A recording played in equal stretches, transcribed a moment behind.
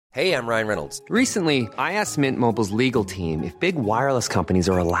Hey, I'm Ryan Reynolds. Recently, I asked Mint Mobile's legal team if big wireless companies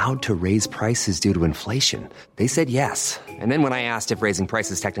are allowed to raise prices due to inflation. They said yes. And then when I asked if raising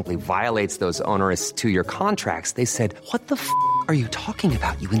prices technically violates those onerous two-year contracts, they said, "What the f*** are you talking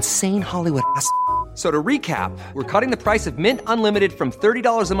about, you insane Hollywood ass?" So to recap, we're cutting the price of Mint Unlimited from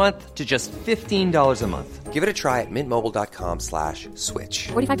 $30 a month to just $15 a month. Give it a try at mintmobile.com/switch.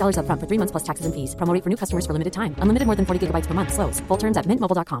 $45 up front for 3 months plus taxes and fees. Promo rate for new customers for limited time. Unlimited more than 40 gigabytes per month. Slows full terms at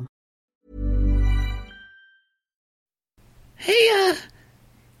mintmobile.com. Hey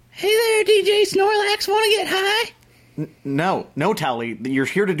there, DJ Snorlax. Want to get high? No, Tally. You're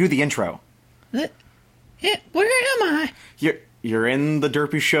here to do the intro. Where am I? You're in the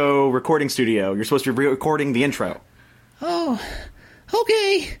Derpy Show recording studio. You're supposed to be recording the intro. Oh,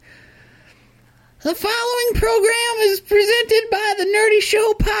 okay. The following program is presented by the Nerdy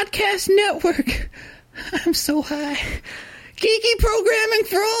Show Podcast Network. I'm so high. Geeky programming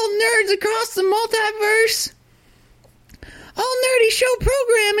for all nerds across the multiverse. All Nerdy Show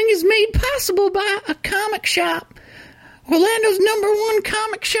programming is made possible by a comic shop. Orlando's #1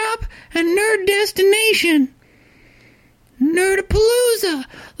 comic shop and nerd destination. Nerdapalooza,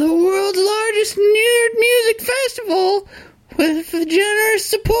 the world's largest nerd music festival, with the generous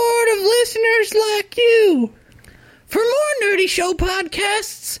support of listeners like you. For more Nerdy Show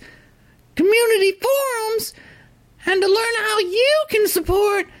podcasts, community forums, and to learn how you can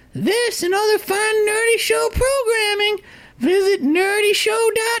support this and other fun Nerdy Show programming, visit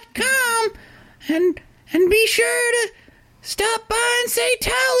nerdyshow.com and be sure to stop by and say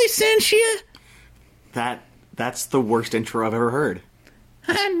Tally sent you. That's the worst intro I've ever heard.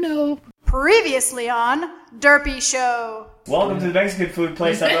 I know. Previously on Derpy Show. Welcome to the Mexican food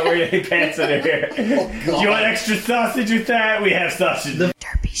place. I'm not wearing any pants under here. Do you want extra sausage with that? We have sausage.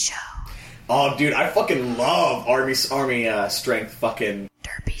 Derpy Show. Oh, dude, I fucking love Army strength fucking...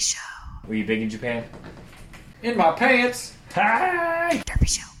 Derpy Show. Were you big in Japan? In my pants. Hi! Derpy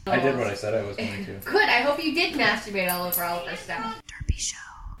Show. I did what I said I was going to. Good, I hope you did masturbate all over all of our stuff. Derpy Show.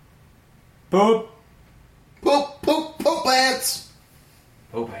 Poop! Poop pants!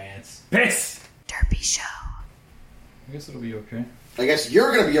 Poop pants. Piss! Derpy Show. I guess it'll be okay. I guess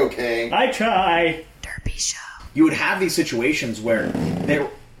you're gonna be okay. I try! Derpy Show. You would have these situations where they...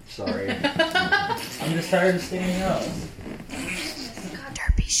 Sorry. I'm just tired of standing up.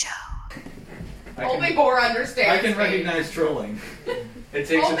 Derpy Show. Only Boar understands. I can recognize trolling. It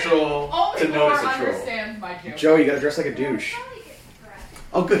takes a troll to Only Boar notice a troll. understands my joke. Joe, you gotta dress like a douche.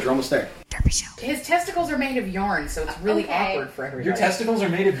 Oh, good, you're almost there. Derpy Show. His testicles are made of yarn, so it's really awkward for everybody. Your testicles are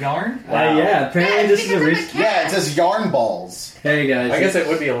made of yarn? Yeah, apparently this is a recent... Yeah, it says yarn balls. Hey guys. I guess it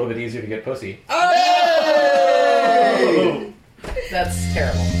would be a little bit easier to get pussy. Hey! That's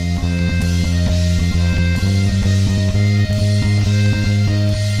terrible.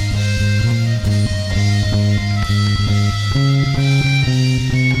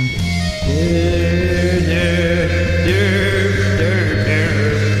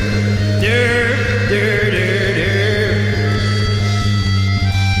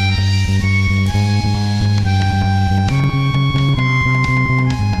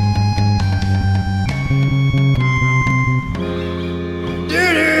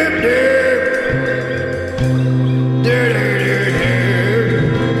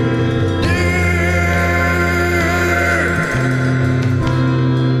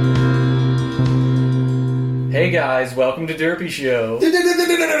 Welcome to Derpy Show.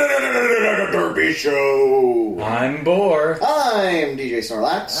 Derpy Show. I'm Boar. I'm DJ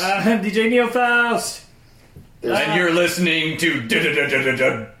Snorlax. I'm DJ Neofaust. And you're listening to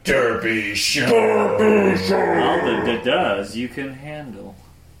Derpy Show. Derpy Show. All the da-das you can handle.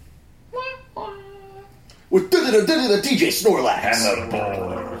 With DJ Snorlax. And the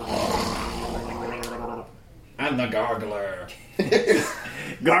Boar. And the Gargler.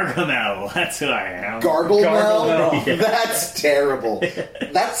 Gargamel, that's who I am. Gargamel? Yeah. That's terrible.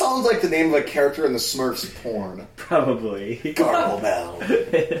 That sounds like the name of a character in the Smurfs porn. Probably. Gargamel.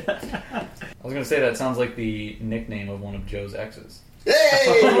 I was going to say that sounds like the nickname of one of Joe's exes.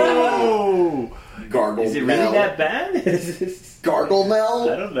 Hey! Oh! Gargamel. Is it really that bad? Gargamel?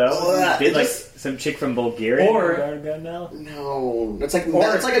 I don't know. Did like some chick from Bulgaria or Gargamel? No. It's like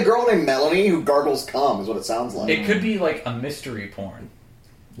a girl named Melanie who gargles cum is what it sounds like. It could be like a mystery porn.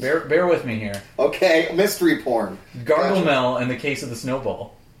 Bear with me here. Okay, mystery porn. Gargamel and the Case of the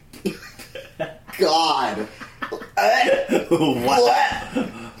Snowball. God. What?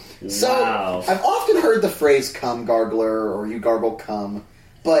 So, Wow. I've often heard the phrase cum gargler or you gargle cum,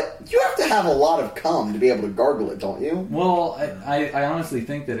 but you have to have a lot of cum to be able to gargle it, don't you? Well, I honestly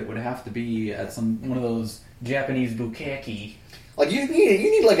think that it would have to be at one of those Japanese bukkake Like you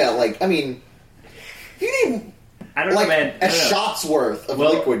need like you need I don't know, man. a shot's worth of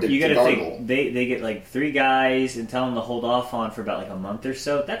liquid to gargle. Think they get like 3 guys and tell them to hold off on for about like a month or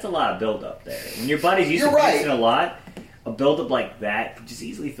so. That's a lot of buildup there. When your body's used to pissing a lot, a buildup like that could just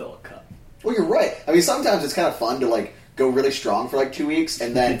easily fill a cup. Well, you're right. I mean, sometimes it's kind of fun to like go really strong for like 2 weeks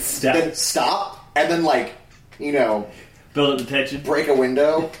and then stop and then like build up the tension, break a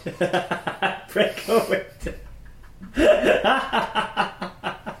window, break a window.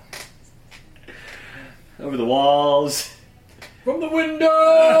 Over the walls. From the windows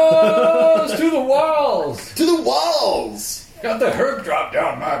to the walls. To the walls. Got the herp drop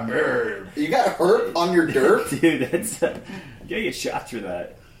down my bird. You got herp on your dirt? Dude, that's... you gotta get shots for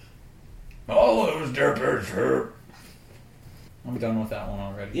that. All those derpers herp. I'm done with that one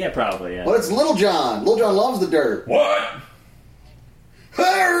already. Yeah, probably, yeah. Well, it's Little John. Little John loves the dirt. What?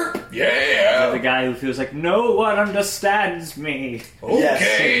 Herp! Yeah! The guy who feels like no one understands me.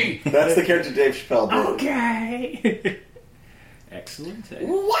 Okay! Yes. That's the character Dave Chappelle did. Okay! Excellent.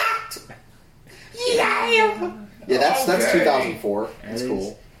 What? Yeah! Yeah, that's 2004. That's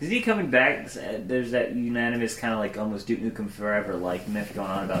cool. Is he coming back? There's that unanimous kind of like almost Duke Nukem Forever like myth going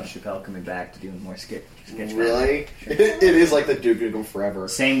on about Chappelle coming back to doing more sketch. Really? It is like the Duke Nukem Forever.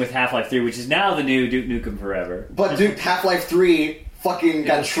 Same with Half-Life 3, which is now the new Duke Nukem Forever. But Duke Half-Life 3 fucking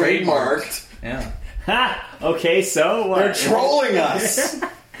got trademarked. Yeah. Ha! Okay, so what? They're trolling us.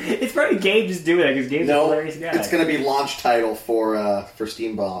 It's probably Gabe just doing that because Gabe's a hilarious guy. It's going to be launch title for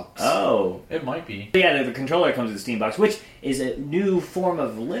Steambox. Oh. It might be. Yeah, the controller comes with the Steambox, which is a new form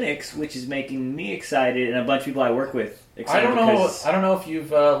of Linux, which is making me excited and a bunch of people I work with excited. I don't know if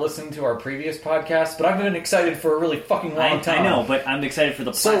you've listened to our previous podcast, but I've been excited for a really fucking long time. I know, but I'm excited for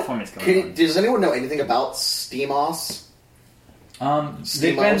the platform it's coming on. Does anyone know anything about SteamOS?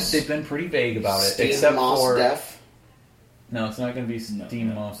 They've been pretty vague about it, except for Def. No, it's not going to be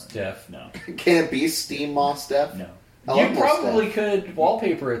SteamOS Def. No. Can it be SteamOS Def? No. You probably could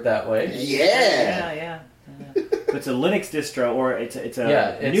wallpaper it that way. Yeah. But it's a Linux distro, or it's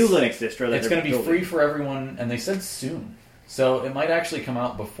a new Linux distro. That it's going to be free for everyone, and they said soon. So it might actually come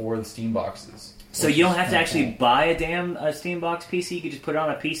out before the Steam boxes. So you don't have to actually buy a damn Steambox PC. You could just put it on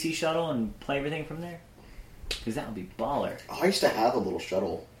a PC shuttle and play everything from there. Because that would be baller. Oh, I used to have a little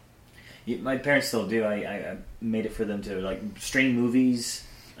shuttle. My parents still do. I made it for them to like stream movies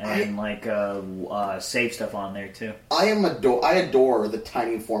and save stuff on there too. I adore the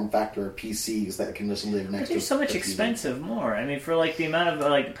tiny form factor of PCs that can just live next to. They're so much expensive more. I mean, for like the amount of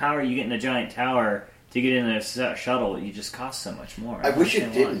like power you get in a giant tower to get in a shuttle, you just cost so much more. I wish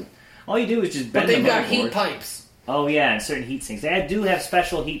it didn't. All you do is just bend. But they've got heat pipes. Oh yeah, and certain heat sinks. They do have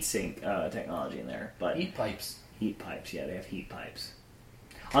special heat sink technology in there, but heat pipes. Heat pipes, yeah, they have heat pipes.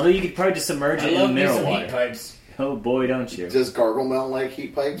 Although you could probably just submerge it in mineral water. Heat pipes. Oh boy, don't you? Does Gargamel like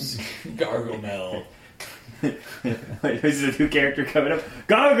heat pipes? Gargamel. Who's the new character coming up?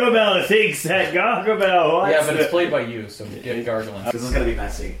 Gargamel thinks that Gargamel. Yeah, but it's played by you, so get gargling. This is gonna be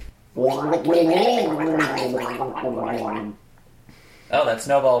messy. Oh, that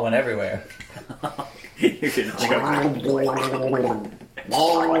snowball went everywhere. You're gonna choke.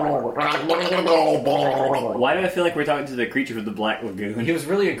 Why do I feel like we're talking to the creature from the Black Lagoon? He was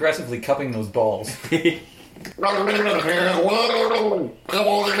really aggressively cupping those balls. I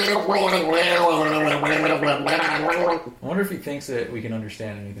wonder if he thinks that we can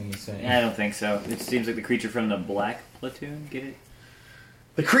understand anything he's saying. I don't think so. It seems like the creature from the Black Platoon. Get it?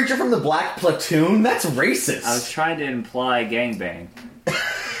 The creature from the Black Platoon? That's racist. I was trying to imply gangbang.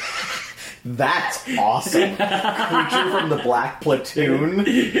 That's awesome. Creature from the Black Platoon?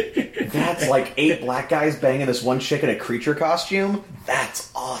 That's like 8 black guys banging this one chick in a creature costume?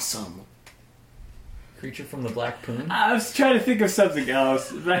 That's awesome. Creature from the Black Poon? I was trying to think of something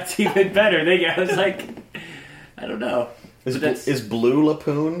else. That's even better. I was like, I don't know. Is Blue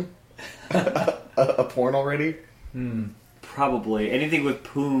Lapoon a porn already? Probably. Anything with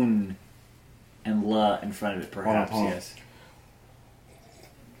poon and la in front of it, perhaps, yes.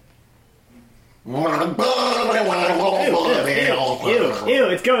 Ew,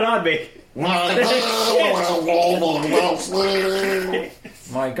 it's going on me. My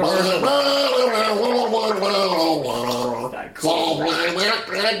God.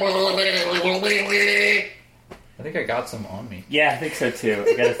 I think I got some on me. Yeah, I think so too.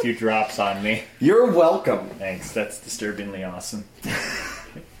 I got a few drops on me. You're welcome. Thanks, that's disturbingly awesome.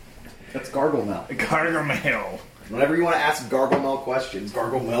 That's Gargamel. Gargamel. Whenever you want to ask Gargamel questions,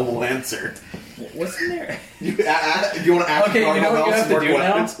 Gargamel will answer. What's in there? You want to ask Gargamel you know what you have some more to do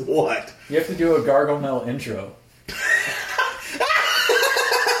questions? now? What? You have to do a Gargamel intro.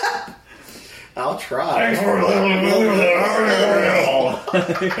 I'll try. It's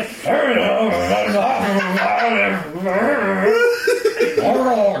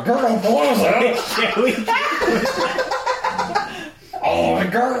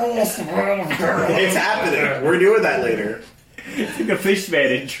happening. We're doing that later. It's like a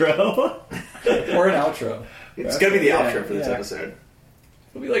Fishman intro. Or an outro. It's gonna be the outro for this episode.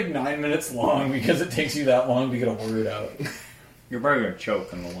 It'll be like 9 minutes long because it takes you that long to get a word out. You're probably gonna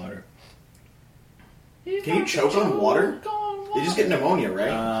choke on the water. Can you choke on water? You just get pneumonia,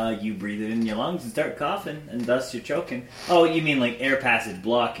 right? You breathe it in your lungs and start coughing, and thus you're choking. Oh, you mean like air passage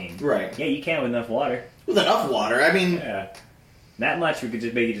blocking? Right. Yeah, you can with enough water. With enough water, I mean... Yeah. That much, we could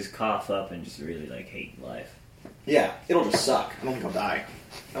just make you just cough up and just really, like, hate life. Yeah, it'll just suck. I don't think I'll die.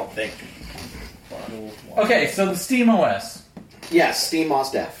 I don't think. Okay, so the Steam OS. Yes, Steam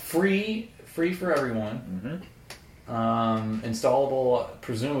Mos Def. Free for everyone. Installable,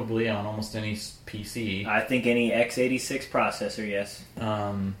 presumably, on almost any PC. I think any x86 processor, yes.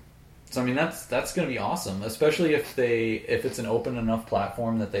 So I mean that's going to be awesome, especially if it's an open enough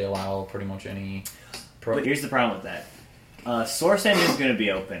platform that they allow pretty much any. But here's the problem with that: Source Engine is going to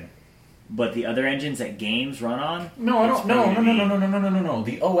be open, but the other engines that games run on. No.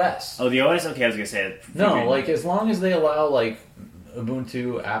 The OS. Oh, the OS. Okay, I was going to say it. No, like as long as they allow like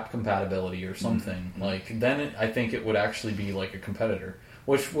Ubuntu app compatibility or something, like then I think it would actually be like a competitor,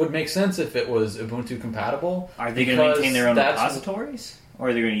 which would make sense if it was Ubuntu compatible. Are they going to maintain their own repositories, or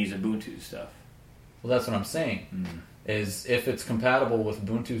are they going to use Ubuntu stuff? Well, that's what I'm saying. Is if it's compatible with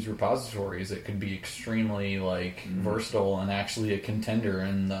Ubuntu's repositories, it could be extremely versatile and actually a contender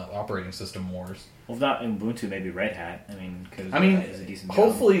in the operating system wars. Well, if not Ubuntu, maybe Red Hat. I mean, is a decent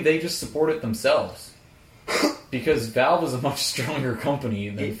hopefully job. they just support it themselves. Because Valve is a much stronger company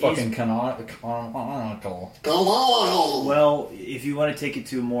than fucking Canonical. Well, if you want to take it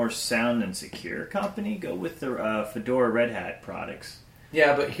to a more sound and secure company, go with the Fedora Red Hat products.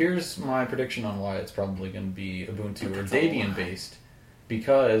 Yeah, but here's my prediction on why it's probably going to be Ubuntu or Debian based.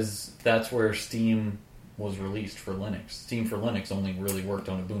 Because that's where Steam was released for Linux. Steam for Linux only really worked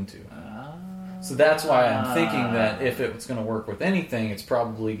on Ubuntu. So that's why I'm thinking that if it's going to work with anything, it's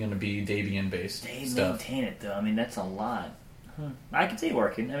probably going to be Debian-based stuff. Maintain it, though. I mean, that's a lot. I can see it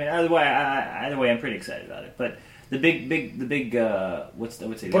working. I mean, either way, I'm pretty excited about it. But the big, what's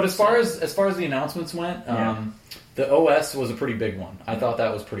the? But as far as the announcements went, the OS was a pretty big one. I thought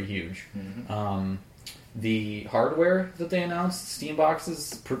that was pretty huge. The hardware that they announced, Steam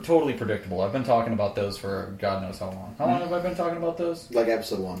boxes, totally predictable. I've been talking about those for God knows how long. How long have I been talking about those? Like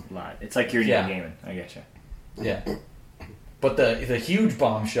episode 1. A lot. It's like you're gaming. I getcha. Yeah. But the huge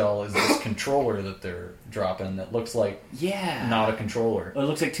bombshell is this controller that they're dropping that looks like not a controller. Well, it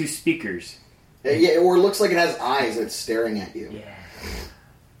looks like two speakers. Yeah, or it looks like it has eyes that's staring at you. Yeah.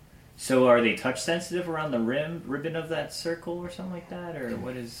 So are they touch sensitive around the ribbon of that circle or something like that, or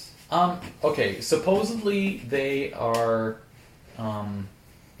what is? Okay, supposedly they are,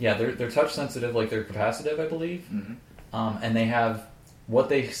 they're touch sensitive, like they're capacitive, I believe. And they have what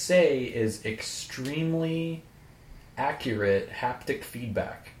they say is extremely accurate haptic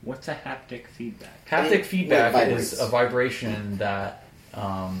feedback. What's a haptic feedback? Haptic feedback is a vibration that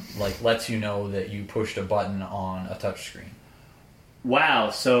lets you know that you pushed a button on a touchscreen. Wow!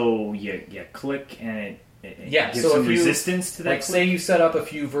 So you click and it gives so some if you, resistance to that. Like, say you set up a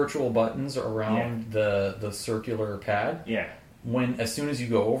few virtual buttons around the circular pad. Yeah. As soon as you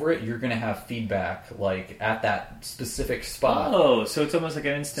go over it, you're going to have feedback like at that specific spot. Oh, so it's almost like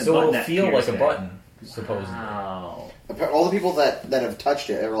an instant. So button it'll feel like a button, supposedly. Wow. All the people that have touched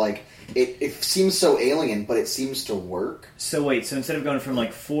it are like, it seems so alien, but it seems to work. So wait, so instead of going from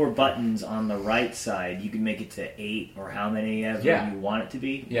like 4 buttons on the right side, you can make it to 8 or how many ever you want it to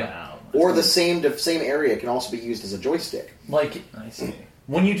be? Yeah. Wow. Or the same area can also be used as a joystick. Like, I see.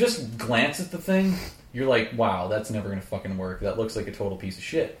 When you just glance at the thing, you're like, wow, that's never going to fucking work. That looks like a total piece of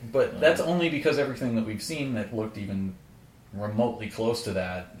shit. But that's only because everything that we've seen that looked even remotely close to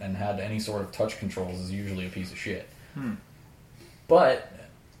that and had any sort of touch controls is usually a piece of shit. But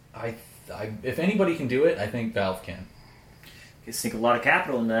if anybody can do it, I think Valve can. They sink a lot of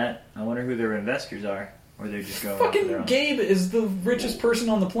capital in that. I wonder who their investors are, or they're just going. Fucking Gabe is the richest person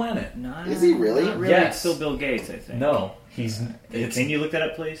on the planet. Is he really? Not really. Yes. It's still Bill Gates, I think. No, he's. Can you look that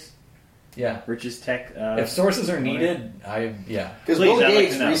up, please? Yeah. Richest tech. If sources are needed, because Bill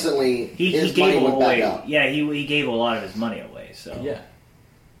Gates recently his gave money went away. back up. Yeah, he gave a lot of his money away. So yeah.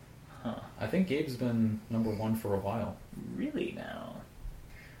 I think Gabe's been number 1 for a while. Really now?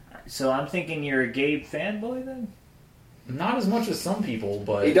 So I'm thinking you're a Gabe fanboy then? Not as much as some people,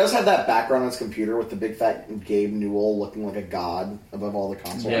 but he does have that background on his computer with the big fat Gabe Newell looking like a god above all the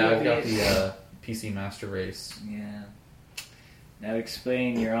consoles. Yeah, I've got PC Master Race. Yeah. Now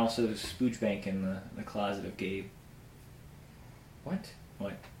explain you're also spooge bank in the closet of Gabe. What?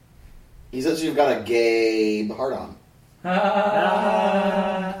 What? He says you've got a Gabe hard on.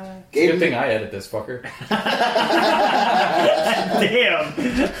 Good thing I edit this fucker. Damn!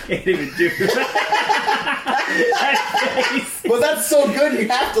 Can't even do that face. Well, that's so good, you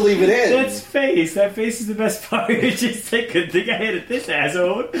have to leave it in. That's face. That face is the best part. It's just like, good thing I edit this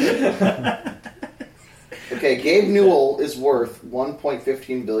asshole. Okay, Gabe Newell is worth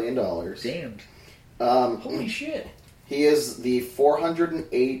 $1.15 billion. Damn. Holy shit. He is the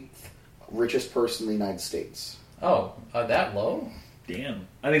 408th richest person in the United States. Oh, that low? Damn.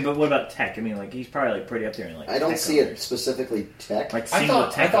 I mean, but what about tech? I mean, like, he's probably like pretty up there in like. I don't tech see it owners. specifically tech. Like I single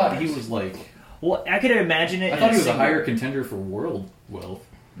thought tech he owners. was like... Well, I could imagine it. I thought he was a higher contender for world wealth.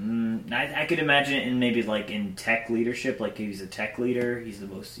 I could imagine it in maybe like in tech leadership. Like he's a tech leader. He's the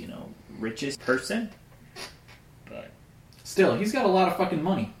most richest person. But still, he's got a lot of fucking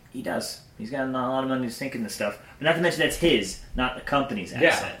money. He does. He's got a lot of money to sink in this stuff. But not to mention that's his, not the company's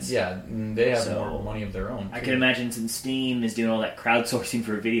assets. Yeah, they have more money of their own. I can imagine since Steam is doing all that crowdsourcing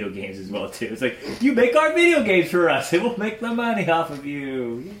for video games as well too. It's like, you make our video games for us, and we'll make the money off of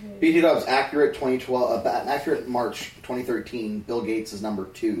you. BT Dubs, accurate 2012, accurate March 2013. Bill Gates is number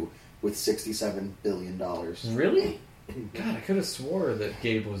 2 with $67 billion. Really? God, I could have swore that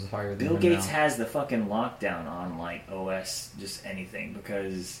Gabe was higher than Bill him Gates now. has the fucking lockdown on like OS, just anything,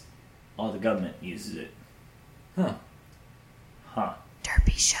 because all the government uses it. Huh.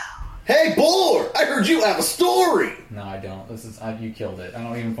 Derpy Show. Hey, Buller! I heard you have a story. No, I don't. This is you killed it. I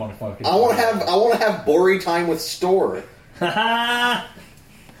don't even want to fucking. I want to have Bori time with Store.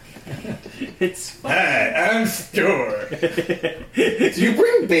 It's fun. Hi, I'm Store. Do you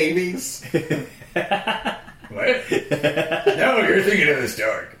bring babies? What? No, you're thinking of the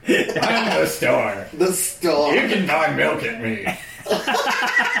store. I'm the store. The Store. You can buy milk at me.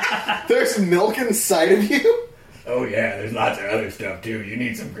 There's milk inside of you? Oh yeah, there's lots of other stuff too. You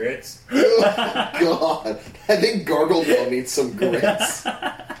need some grits? Oh, God. I think Gargoyle needs some grits.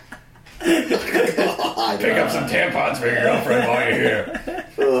 God. Pick up some tampons for your girlfriend while you're here.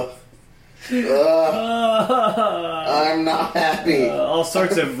 I'm not happy. All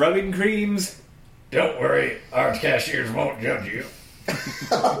sorts of rubbing creams. Don't worry, our cashiers won't judge you.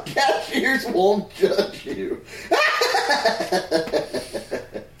 Cashiers won't judge you.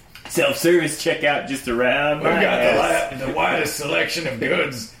 Self-service checkout just around We've my got ass. the widest selection of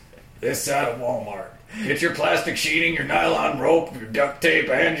goods this side of Walmart. Get your plastic sheeting, your nylon rope, your duct tape,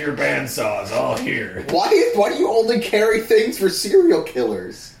 and your bandsaws all here. Why do you only carry things for serial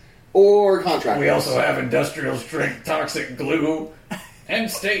killers? Or contractors? We also have industrial strength toxic glue and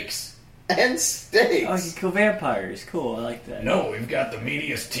steaks. And steaks. Oh, you can kill vampires. Cool, I like that. No, we've got the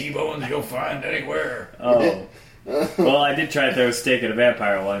meatiest T-bones you'll find anywhere. Oh. Well, I did try to throw a steak at a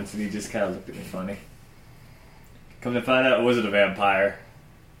vampire once, and he just kind of looked at me funny. Come to find out, it wasn't a vampire.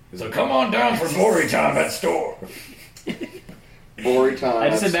 So come on down for Bori time at Store. Bori time I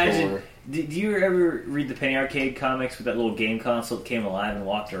just at imagine... Store. Do you ever read the Penny Arcade comics with that little game console that came alive and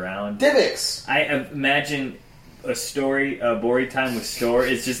walked around? Divx! I imagine a story, Bori time with Store.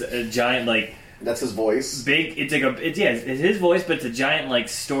 It's just a giant, like... That's his voice? Big... It's like it's his voice, but it's a giant, like,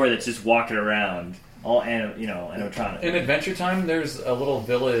 store that's just walking around. All, animatronic. In Adventure Time, there's a little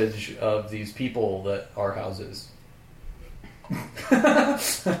village of these people that are houses.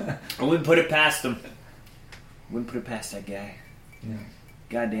 I wouldn't put it past him. Wouldn't put it past that guy. Yeah.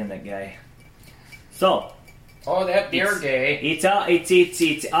 Goddamn that guy. So, Oh, that dear gay. it's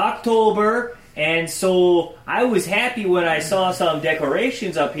October, and so I was happy when I saw some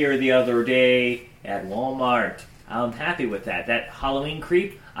decorations up here the other day at Walmart. I'm happy with that. That Halloween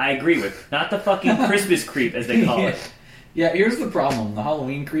creep, I agree with. Not the fucking Christmas creep, as they call it. Yeah, here's the problem. The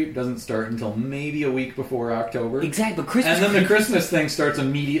Halloween creep doesn't start until maybe a week before October. Exactly, but Christmas And then the creep... Christmas thing starts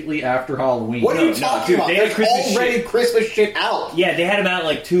immediately after Halloween. What are you No, talking dude, about? they had There's Christmas already shit. Christmas shit out. Yeah, they had them out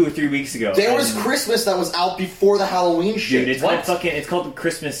like 2 or 3 weeks ago. There was And- Christmas that was out before the Halloween shit. Dude, it's What? called the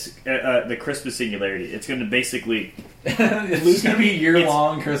Christmas Singularity. It's going to basically... It's going to be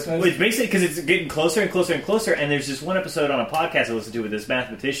year-long Christmas. Well, it's basically because it's getting closer and closer and closer, and there's this one episode on a podcast I listened to with this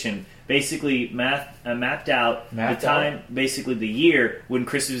mathematician, basically mapped out basically the year when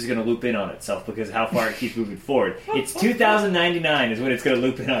Christmas is going to loop in on itself because of how far it keeps moving forward. It's 2099 is when it's going to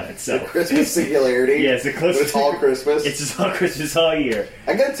loop in on The itself. Christmas singularity. Yeah, it's the closest. It's all Christmas. It's just all Christmas all year.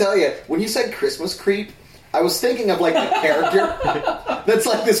 I gotta tell you, when you said Christmas creep, I was thinking of like a character that's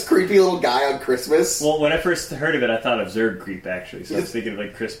like this creepy little guy on Christmas. Well, when I first heard of it, I thought of Zerg creep, actually. So I was thinking of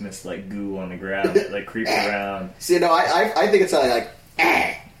like Christmas, like goo on the ground, that, like creeps around. See, no, I think it's like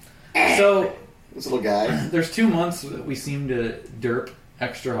So, This little guy. There's 2 months that we seem to derp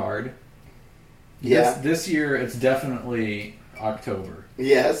extra hard. Yeah. This year, it's definitely October.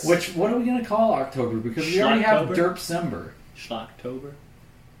 Yes. What are we going to call October? Because we already have Derpcember. Schlocktober?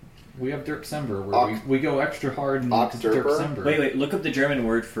 We have Derpcember, where we go extra hard in Derpcember. Wait, look up the German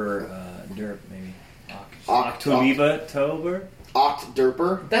word for derp, maybe. October?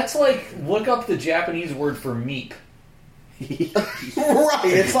 Octderper? That's like, look up the Japanese word for meep. Right,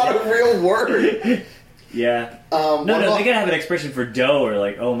 it's not a real word. Yeah. No, they gotta have an expression for dough, or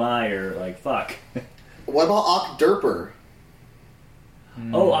like, oh my, or like, fuck. What about Octderper?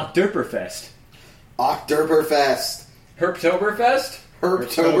 Oh, Octoberfest. Octoberfest. Herptoberfest?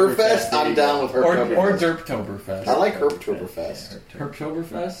 Herptoberfest? I'm down with Herptoberfest. Or Derptoberfest. I like Herptoberfest.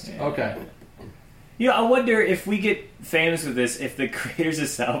 Herptoberfest? Yeah. Okay. You know, I wonder if we get famous with this, if the creators of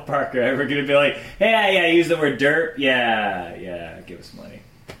South Park are ever going to be like, hey, yeah, use the word derp. Yeah, give us money.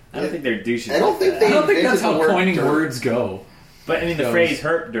 I don't think they're douches. I don't think that's how coining words go. But I mean, the phrase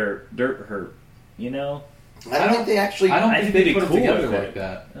herp, derp, herp, you know? I don't think they actually... I don't think they put it cool together with like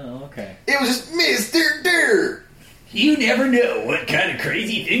that. Oh, okay. It was just Mr. Derp. You never know what kind of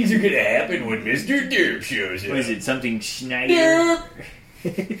crazy things are going to happen when Mr. Derp shows up. What is it, something Schneider?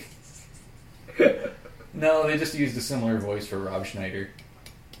 No, they just used a similar voice for Rob Schneider.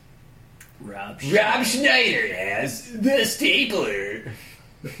 Rob Schneider has the stapler.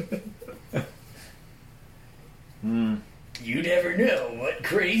 You never know what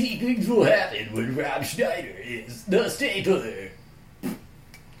crazy things will happen when Rob Schneider is the stapler.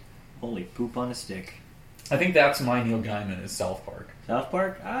 Holy poop on a stick. I think that's my Neil Gaiman is South Park. South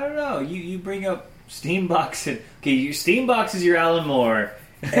Park? I don't know. You bring up Steambox and... Okay, Steambox is your Alan Moore,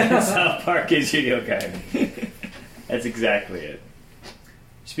 and South Park is your Neil Gaiman. That's exactly it.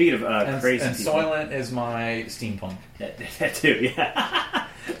 Speaking of crazy and people... Soylent is my steampunk. That too, yeah.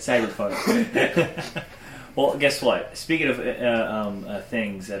 Cyberpunk. Well, guess what? Speaking of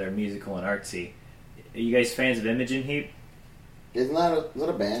things that are musical and artsy, are you guys fans of Imogen Heap? Is that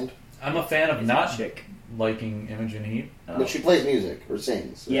a band? I'm a fan of liking Imogen Heap. But she plays music or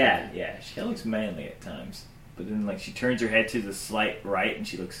sings. Yeah. She looks manly at times. But then, like, she turns her head to the slight right and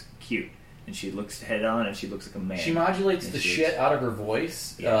she looks cute. And she looks head on and she looks like a man. She modulates the shit out of her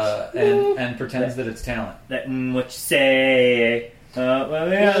voice and pretends that it's talent. What you say... I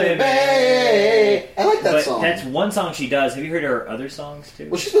like that song. That's one song she does. Have you heard her other songs too?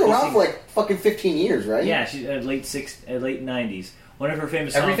 Well, she's been around for like fucking 15 years, right? Yeah, she's late 90s. One of her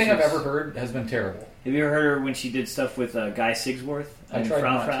famous songs. Everything I've ever heard has been terrible. Have you ever heard her when she did stuff with Guy Sigsworth? I tried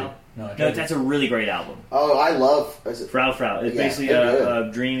not to. No, that's a really great album. Oh, I love Frau. It's basically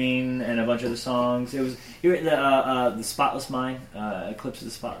Dreaming and a bunch of the songs. It was the Spotless Mind, Eclipse of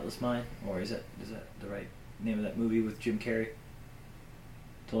the Spotless Mind, or is that the right name of that movie with Jim Carrey?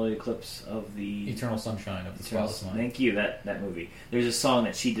 Total Eclipse of the... Eternal Sunshine of the Spotless Mind. Thank you, that movie. There's a song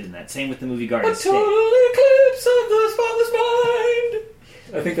that she did in that. Same with the movie Garden State. A total eclipse of the spotless mind!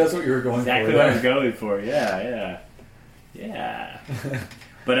 I think that's what you were going for. Exactly what I was going for, yeah.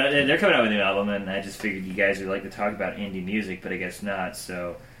 But they're coming out with a new album, and I just figured you guys would like to talk about indie music, but I guess not,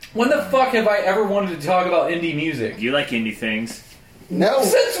 so... When the fuck have I ever wanted to talk about indie music? You like indie things? No.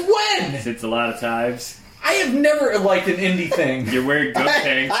 Since when? Since a lot of times. I have never liked an indie thing. You're wearing goat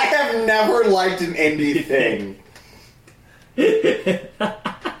tanks. I have never liked an indie thing.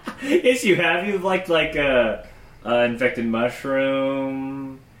 Yes, you have. You've liked Infected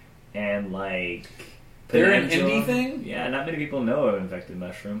Mushroom and like. They're an indie thing? Yeah, not many people know of Infected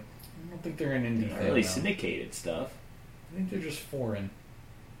Mushroom. I don't think they're an indie thing. Really syndicated stuff. I think they're just foreign.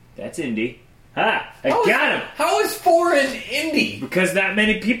 That's indie. Ha! Got him! How is foreign indie? Because not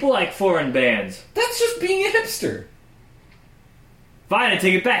many people like foreign bands. That's just being a hipster. Fine, I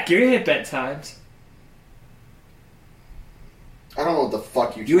take it back. You're hip at times. I don't know what the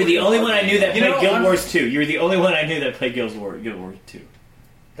fuck you were the only one I knew that played Guild Wars 2. You were the only one I knew that played Guild Wars 2.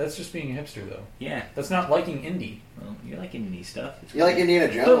 That's just being a hipster, though. Yeah. That's not liking indie. Well, you like indie stuff. You like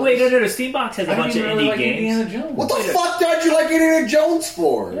Indiana Jones. But wait, no. Steambox has a bunch of indie like games. Indiana Jones. What the fuck did you like Indiana Jones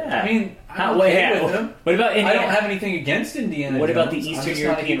for? Yeah. I mean, I'm okay with them. What about Indiana? I don't have anything against Indiana Jones. What about the Eastern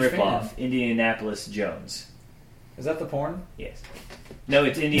European ripoff? Indianapolis Jones. Is that the porn? Yes. No,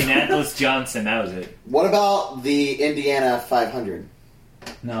 it's Indianapolis Johnson. That was it. What about the Indiana 500?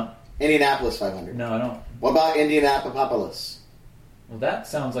 No. Indianapolis 500? No, I don't. What about Indianapolis? Well, that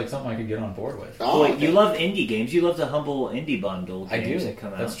sounds like something I could get on board with. Oh, wait, you love indie games. You love the humble indie bundle games I do. that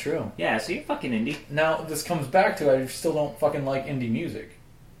come out. That's true. Yeah, so you're fucking indie. Now, this comes back to I still don't fucking like indie music.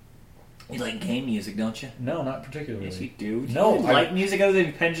 You like game music, don't you? No, not particularly. Yes, you do. No, you like music other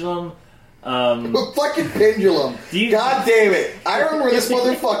than Pendulum, Fucking Pendulum. God damn it. I remember this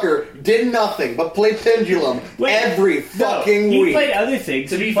motherfucker did nothing but play Pendulum every fucking week. He played other things.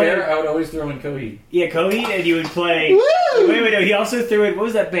 To be fair, I would always throw in Coheed. Yeah, Coheed, and you would play... Wait, no, he also threw in... What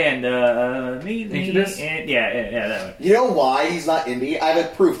was that band? Incubus? Yeah, that one. You know why he's not indie? I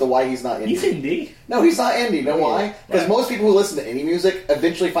have proof of why he's not indie. He's indie? No, he's not indie. You know why? Because most people who listen to indie music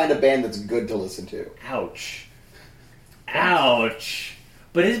eventually find a band that's good to listen to. Ouch.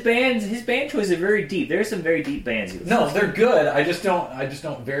 But his band choices are very deep. There are some very deep bands. No, they're good. I just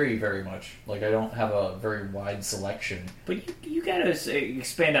don't vary very much. Like, I don't have a very wide selection. But you gotta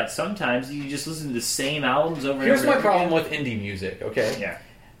expand out sometimes. You just listen to the same albums over and over. Here's my problem with indie music, okay? Yeah.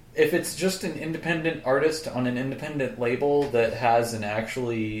 If it's just an independent artist on an independent label that has an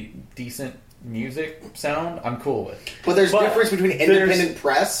actually decent music sound, I'm cool with. But there's a difference between independent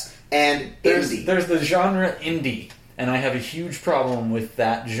press and indie. There's the genre indie. And I have a huge problem with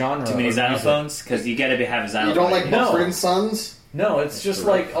that genre. Too many xylophones? Because you gotta have a xylophone. You don't like Mumford and Sons? No, it's just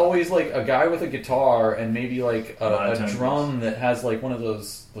like always like a guy with a guitar and maybe like a drum that has like one of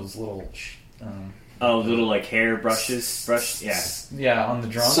those little... little like hair brushes? Yeah, on the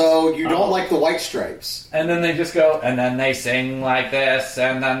drum. So you don't like the White Stripes. And then they just go, and then they sing like this,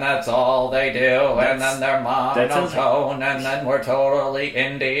 and then that's all they do, and then they're monotone, and then we're totally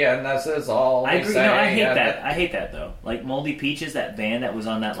indie, and this is all I we agree. say. No, I hate that. I hate that, though. Like, Moldy Peaches, that band that was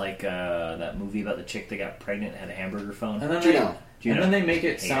on that, like, that movie about the chick that got pregnant and had a hamburger phone. And then they make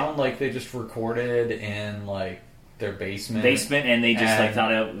it sound like they just recorded in, like, their basement, and they just like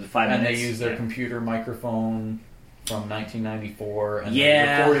thought it was 5 minutes, and they use their computer microphone from 1994, and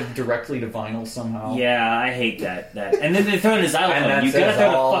they recorded directly to vinyl somehow. Yeah, I hate that. And then they throw in a xylophone. And You gotta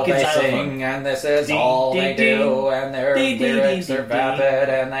throw the fucking xylophone. Sing, and this is all they do, and their lyrics are vapid,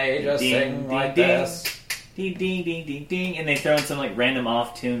 and they just sing like this. Ding, ding, ding, ding, ding, and they throw in some like random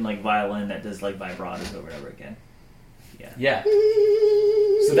off-tune like violin that does like vibratos over and over again. Yeah.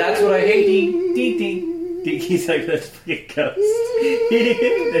 So that's what I hate. Ding, ding, ding. He's like this fucking ghost.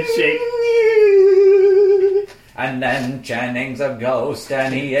 That shake. And then Jennings a ghost,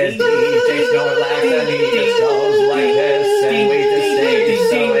 and he is DJ Snorlax, and he just goes like this, and we just stay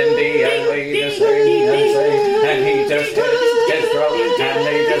so indie, and we just sing and sing, and he just hits his throat, and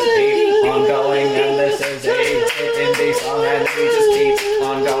they just keep on going, and this is a indie song, and we just keep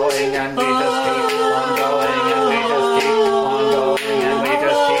on going, and we just keep on going, and we just keep on going, and we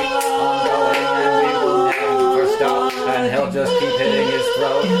just keep on going, and we will never stop, and he'll just keep hitting his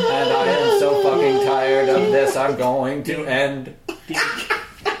throat, and I am so fucking tired of this, I'm going to end.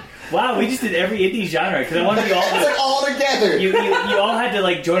 Wow, we just did every indie genre because I wanted you all to like all together. You all had to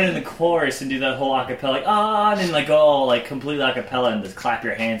like join in the chorus and do that whole acapella, like and then like go like completely acapella and just clap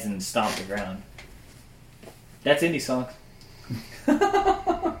your hands and stomp the ground. That's indie songs. And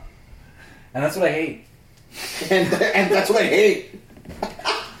that's what I hate. And that's what I hate.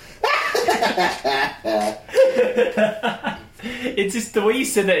 It's just the way you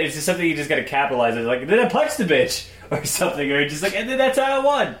said that. It's just something you just got to capitalize. It's like, then I punched the bitch or something, or just like, and then that's how I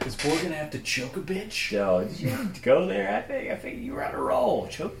won. Is Borg gonna have to choke a bitch? No, did you have to go there? I think you were on a roll.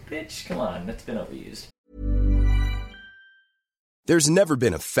 Choke a bitch? Come on, that's been overused. There's never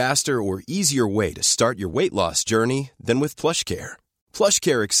been a faster or easier way to start your weight loss journey than with PlushCare.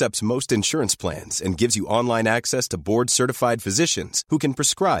 PlushCare accepts most insurance plans and gives you online access to board-certified physicians who can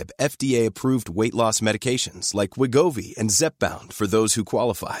prescribe FDA-approved weight loss medications like Wegovy and Zepbound for those who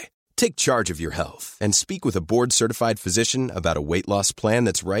qualify. Take charge of your health and speak with a board-certified physician about a weight loss plan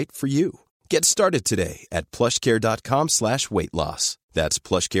that's right for you. Get started today at plushcare.com/weight loss. That's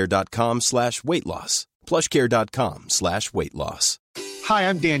plushcare.com/weight loss. plushcare.com/weight loss. Hi,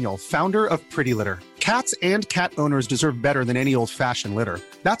 I'm Daniel, founder of Pretty Litter. Cats and cat owners deserve better than any old-fashioned litter.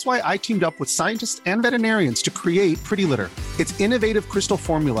 That's why I teamed up with scientists and veterinarians to create Pretty Litter. Its innovative crystal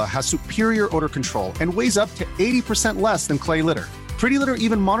formula has superior odor control and weighs up to 80% less than clay litter. Pretty Litter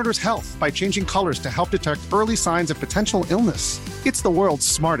even monitors health by changing colors to help detect early signs of potential illness. It's the world's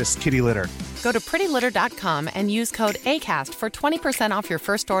smartest kitty litter. Go to prettylitter.com and use code ACAST for 20% off your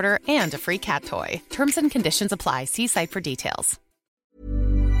first order and a free cat toy. Terms and conditions apply. See site for details.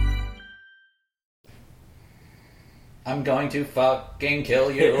 I'm going to fucking kill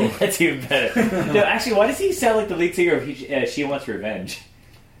you. That's even better. No, actually, why does he sound like the lead singer of She Wants Revenge?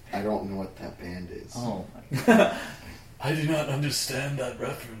 I don't know what that band is. Oh, my God. I do not understand that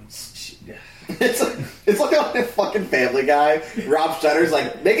reference. It's like a fucking Family Guy. Rob Schneider's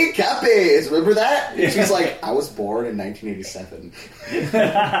like, making capes. Remember that? And she's like, I was born in 1987.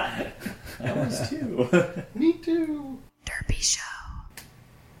 I was too. Me too. Derpy Show.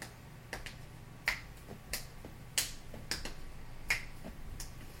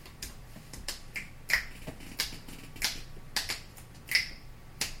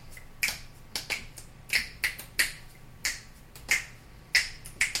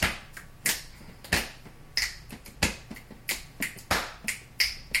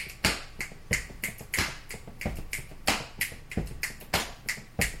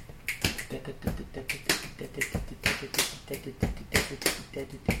 I've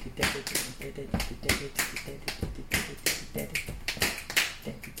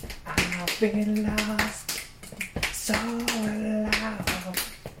been lost, so loud.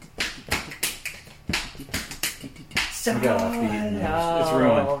 So We got off beat. It's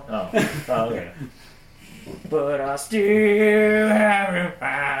ruined. Oh, okay. But I still haven't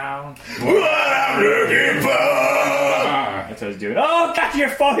found what I'm looking for. That's what I was doing. Oh, God, your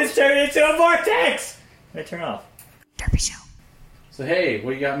phone is turning into a vortex! Let me turn off. Derpy Show. So hey,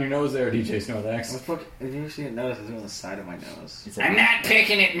 what do you got in your nose there, DJ Snorlax? Did you see it notice? It's on the side of my nose. I'm not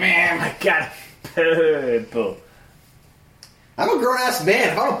picking it, ma'am. I got a purple. I'm a grown-ass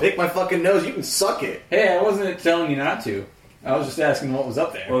man. If I don't pick my fucking nose, you can suck it. Hey, I wasn't telling you not to. I was just asking what was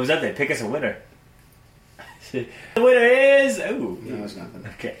up there. What was up there? Pick us a winner. The winner is... Oh. No, it's nothing.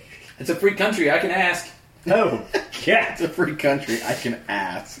 Okay. It's a free country, I can ask. Oh, yeah. It's a free country. I can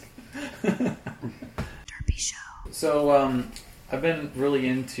ask. Derpy Show. So, I've been really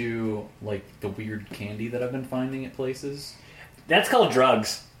into, like, the weird candy that I've been finding at places. That's called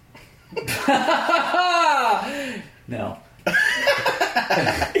drugs. No.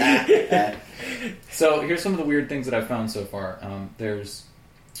 So, here's some of the weird things that I've found so far. There's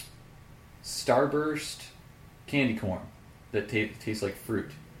Starburst candy corn that tastes like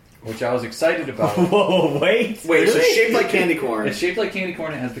fruit, which I was excited about. Whoa, wait. So it's shaped like candy corn. It's shaped like candy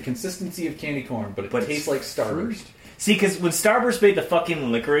corn. It has the consistency of candy corn, but it tastes like Starburst. Fruit? See, because when Starburst made the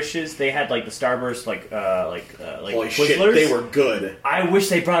fucking licorices, they had like the Starburst like Holy Twizzlers. shit, they were good. I wish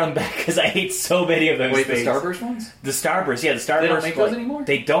they brought them back because I ate so many of those. Wait, things. the Starburst ones? The Starburst, yeah, the Starburst. They don't make those anymore?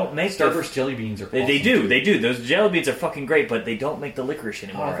 They don't make Starburst jelly beans are awesome. They do. Those jelly beans are fucking great, but they don't make the licorice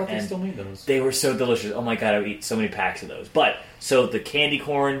anymore. Oh, I thought they and still made those. They were so delicious. Oh my god, I would eat so many packs of those. But so the candy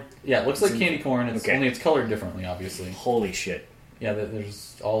corn, yeah, it looks like candy corn. It's only it's colored differently, obviously. Holy shit. Yeah,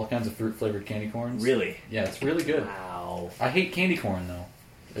 there's all kinds of fruit-flavored candy corns. Really? Yeah, it's really good. Wow. I hate candy corn, though.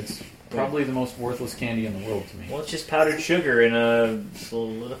 It's probably the most worthless candy in the world to me. Well, it's just powdered sugar in a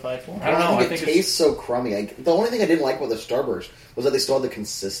solidified form. I don't know. I think it tastes so crummy. The only thing I didn't like about the Starburst was that they still had the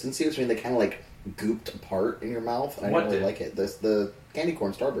consistency, which means they kind of like gooped apart in your mouth. And I didn't really like it. The candy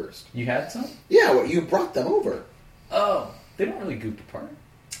corn Starburst. You had some? Yeah, well, you brought them over. Oh, they don't really goop apart.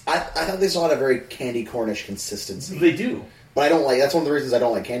 I thought they still had a very candy cornish consistency. They do. But I don't like. That's one of the reasons I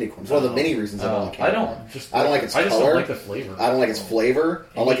don't like candy corn. It's one of the many reasons I don't like candy corn. I don't like its color. I just don't like the flavor. I don't like its flavor.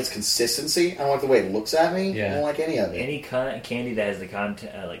 I don't like its consistency. I don't like the way it looks at me. I don't like any of it. Any candy that has the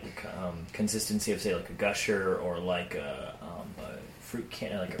consistency of, say, like a Gusher or like a fruit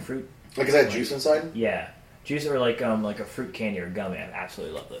candy, like a fruit. Like, is that juice inside? Yeah, juice or like a fruit candy or gummy. I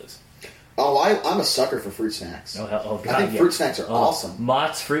absolutely love those. Oh, I'm a sucker for fruit snacks. Oh God, I think fruit snacks are awesome.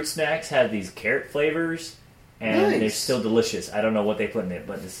 Mott's fruit snacks have these carrot flavors. And they're still delicious. I don't know what they put in it,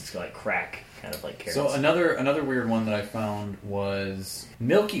 but this is like crack, kind of like carrots. So another weird one that I found was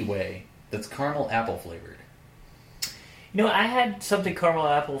Milky Way that's caramel apple flavored. You know, I had something caramel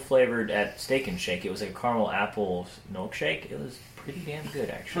apple flavored at Steak and Shake. It was like a caramel apple milkshake. It was pretty damn good,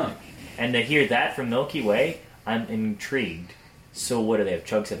 actually. Huh. And to hear that from Milky Way, I'm intrigued. So what, do they have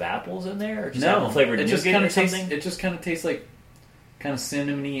chunks of apples in there? Or just apple flavored nougat or something? It just kind of tastes like kind of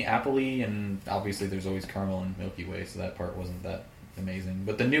cinnamony, appley, and obviously there's always caramel in Milky Way, so that part wasn't that amazing.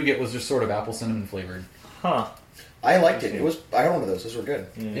 But the nougat was just sort of apple cinnamon flavored. Huh. I liked it. I had one of those. Those were good.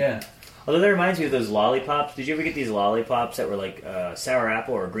 Yeah. Although that reminds me of those lollipops. Did you ever get these lollipops that were like sour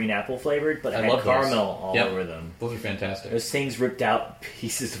apple or green apple flavored, but had caramel all over them? Those are fantastic. Those things ripped out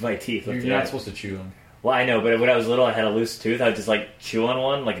pieces of my teeth. You're not supposed to chew them. Well, I know, but when I was little, I had a loose tooth. I would just like chew on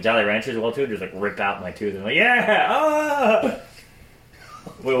one, like a Jolly Rancher as well too, and just like rip out my tooth. And I'm like, yeah, ah!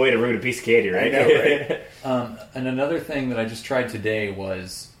 What a way to ruin a piece of candy, right? I know, right? And another thing that I just tried today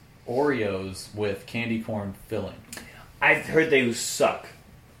was Oreos with candy corn filling. I've heard they suck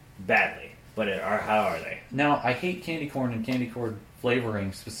badly, but how are they? Now, I hate candy corn and candy corn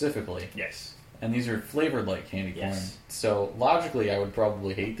flavoring specifically. Yes. And these are flavored like candy corn. Yes. So logically, I would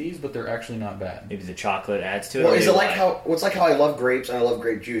probably hate these, but they're actually not bad. Maybe the chocolate adds to it. Well, is it like how? Well, it's like how I love grapes and I love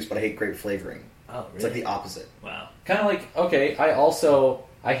grape juice, but I hate grape flavoring. Oh, really? It's like the opposite. Wow. Kind of like, okay,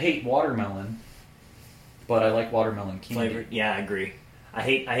 I hate watermelon, but I like watermelon candy. Flavored? Yeah, I agree. I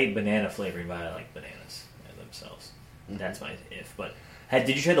hate banana flavoring, but I like bananas themselves. Mm-hmm. That's my if. But did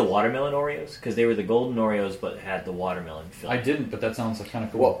you try the watermelon Oreos? Because they were the golden Oreos, but had the watermelon filling. I didn't, but that sounds like kind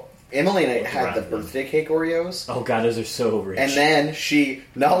of cool. Well, Emily and I had the birthday cake Oreos. Oh god, those are so rich. And then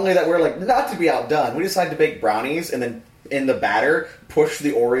not only that, we're like, not to be outdone, we decided to bake brownies and then in the batter, push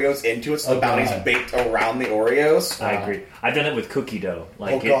the Oreos into it so the bounty's baked around the Oreos. I agree. I've done it with cookie dough.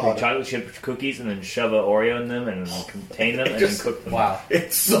 Like, God. get chocolate chip cookies and then shove an Oreo in them and then contain them and then cook them. Wow.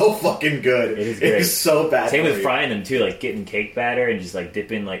 It's so fucking good. It is great. It is so bad. Same for with you. frying them, too. Like, getting cake batter and just, like,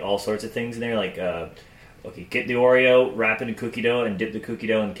 dipping, like, all sorts of things in there. Like, okay, get the Oreo, wrap it in cookie dough, and dip the cookie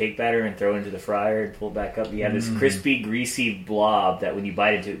dough in cake batter and throw it into the fryer and pull it back up. You have this crispy, greasy blob that when you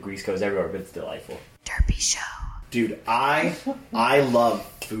bite into it, grease goes everywhere, but it's delightful. Derpy Show. Dude, I love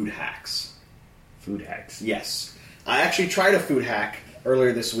food hacks. Food hacks. Yes. I actually tried a food hack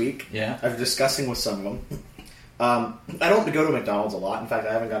earlier this week. Yeah. I was discussing with some of them. I don't go to McDonald's a lot. In fact,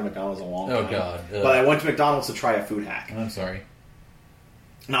 I haven't gone to McDonald's in a long time. Oh, God. Ugh. But I went to McDonald's to try a food hack. I'm sorry.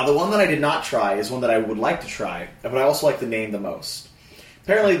 Now, the one that I did not try is one that I would like to try, but I also like the name the most.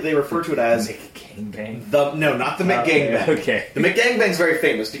 Apparently, they refer to it as... McGangbang? No, not the McGangbang. Okay. The McGangbang's very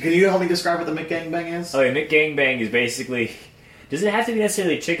famous. Can you help me describe what the McGangbang is? Okay, McGangbang is basically... Does it have to be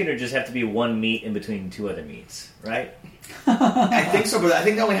necessarily chicken or just have to be one meat in between two other meats, right? I think so, but I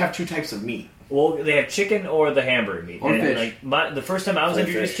think they only have two types of meat. Well, they have chicken or the hamburger meat. Or fish. Like the first time I was Or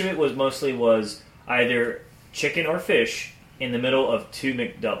introduced fish. to it was either chicken or fish in the middle of two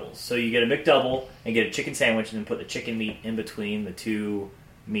McDoubles. So you get a McDouble and get a chicken sandwich and then put the chicken meat in between the two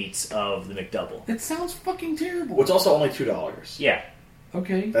meats of the McDouble. It sounds fucking terrible. Well, it's also only $2. Yeah.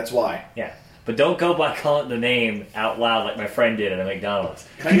 Okay. That's why. Yeah. But don't go by calling the name out loud like my friend did at a McDonald's.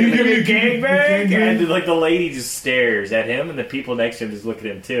 Can you give me a gangbang? gangbang? And like the lady just stares at him and the people next to him just look at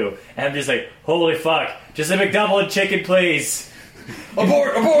him too. And I'm just like, holy fuck, just a McDouble and chicken, please.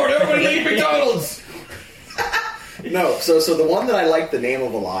 Abort! Everybody leave McDonald's! No, so the one that I like the name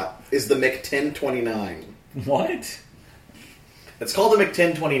of a lot is the McTin29. What? It's called the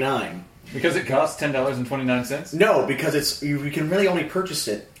McTin29. Because it costs $10.29? No, because you can really only purchase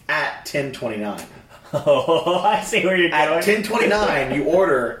it at $10.29. Oh, I see where you're going. At $10.29, you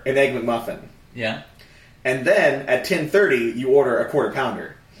order an Egg McMuffin. Yeah. And then at $10.30, you order a quarter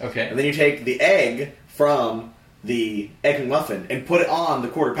pounder. Okay. And then you take the egg from the Egg McMuffin and put it on the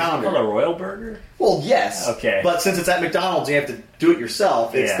quarter pounder. Called a Royal Burger? Well, yes. Okay. But since it's at McDonald's, you have to do it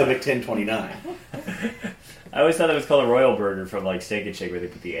yourself. It's Yeah. the McTin29. I always thought it was called a Royal Burger from like Steak and Shake where they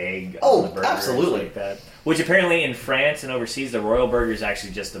put the egg Oh, on the burger. absolutely. Like that. Which apparently in France and overseas, the Royal Burger is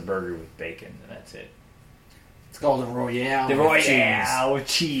actually just a burger with bacon, and that's it. It's called a Royale. The Royale with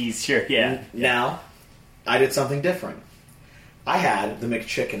cheese, sure, yeah. Now, I did something different. I had the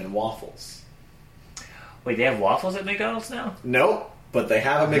McChicken and waffles. Wait, they have waffles at McDonald's now? Nope, but they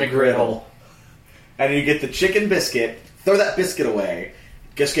have a McGriddle. McGriddle. And you get the chicken biscuit, throw that biscuit away,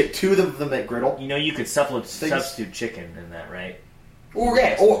 just get two of the McGriddle. You know, you could substitute chicken in that, right? Or, yeah,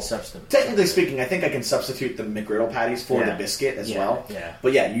 Yes, or substitute. technically speaking, I think I can substitute the McGriddle patties for the biscuit as well. Yeah.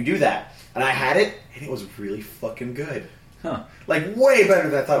 But yeah, you do that. And I had it, and it was really fucking good. Huh. Like, way better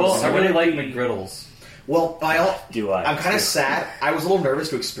than I thought it Well, was. I really like McGriddles. Well, Do I? I'm kind of sad. I was a little nervous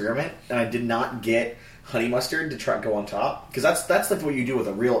to experiment, and I did not get honey mustard to try go on top because that's like what you do with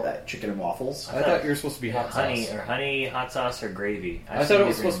a real chicken and waffles. I thought you were supposed to be hot honey sauce. Or honey, hot sauce, or gravy. I thought it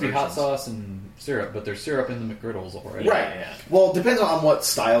was supposed to be hot sauce and syrup, but there's syrup in the McGriddles already. Right. Yeah. Well, it depends on what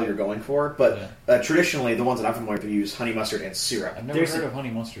style you're going for, but traditionally the ones that I'm familiar with use honey mustard and syrup. I've never heard of honey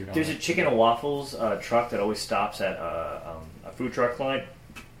mustard. There's a chicken and waffles truck that always stops at a food truck line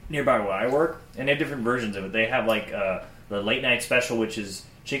nearby where I work, and they have different versions of it. They have like the late night special, which is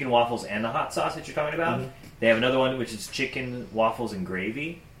chicken waffles and the hot sauce that you're talking about. Mm-hmm. They have another one which is chicken waffles and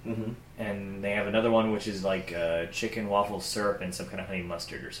gravy, and they have another one which is like chicken waffles syrup and some kind of honey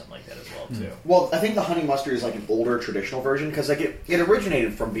mustard or something like that as well too. Well, I think the honey mustard is like an older traditional version because like it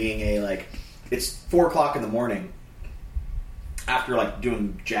originated from being a like it's 4 o'clock in the morning after like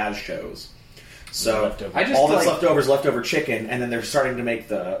doing jazz shows. So all that's left over is leftover chicken, and then they're starting to make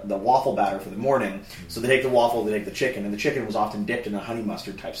the waffle batter for the morning. So they take the waffle, they take the chicken, and the chicken was often dipped in a honey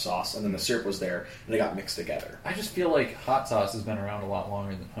mustard type sauce, and then the syrup was there, and they got mixed together. I just feel like hot sauce has been around a lot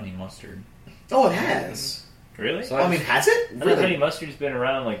longer than honey mustard. Oh, it has. Really? So I mean, has it? I thought honey mustard's been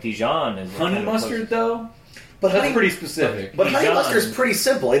around, like Dijon. Is honey mustard, though? But that's pretty specific. But honey mustard is pretty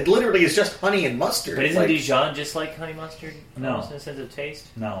simple. It literally is just honey and mustard. But isn't like, Dijon just like honey mustard? No. Almost in a sense of taste?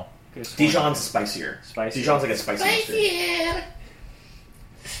 No. Dijon's spicier. Dijon's like a spicy mustard.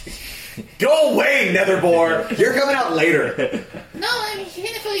 Go away, Netherbore! You're coming out later. No, I'm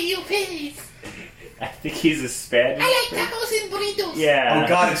here for you, please. I think he's a Spanish. I like tacos and burritos. Yeah. Oh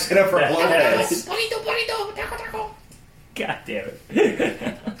God, it's Jennifer Lopez. Burrito, taco. God damn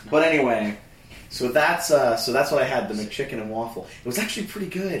it. But anyway, so that's what I had, the McChicken and waffle. It was actually pretty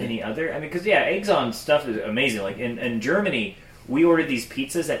good. Any other? I mean, because eggs on stuff is amazing. Like in Germany, we ordered these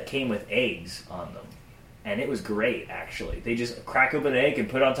pizzas that came with eggs on them. and it was great, actually. They just crack open an egg and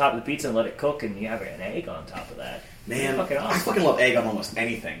put it on top of the pizza and let it cook, and you have an egg on top of that. Man, fucking awesome. I fucking love egg on almost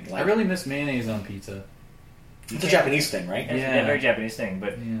anything. I really miss mayonnaise on pizza. It's a Japanese thing, right? It's a very Japanese thing,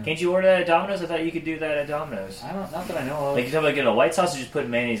 but can't you order that at Domino's? I thought you could do that at Domino's. Not that I know of. Like, you're talking about getting a white sauce or just put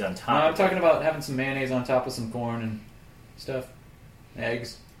mayonnaise on top? No, I'm talking about having some mayonnaise on top of some corn and stuff.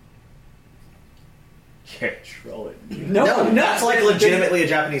 Eggs. You're trolling. No, that's like legitimately a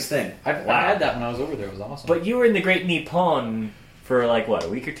Japanese thing. I had that when I was over there. It was awesome. But you were in the Great Nippon for like, what, a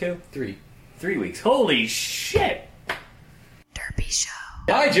week or two? 3 weeks. Holy shit! Derpy Show.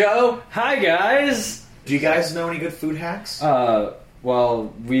 Hi, Joe. Hi, guys. Do you guys know any good food hacks?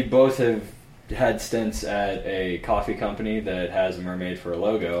 Well, we both have had stints at a coffee company that has a mermaid for a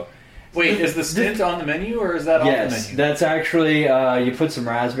logo. Wait, is the stint on the menu or is that off the menu? Yes, that's actually, you put some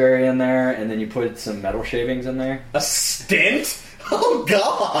raspberry in there and then you put some metal shavings in there. A stint? Oh,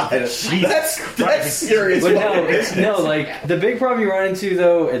 God. That's serious. But no, like, the big problem you run into,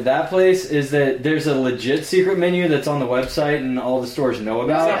 though, at that place is that there's a legit secret menu that's on the website and all the stores know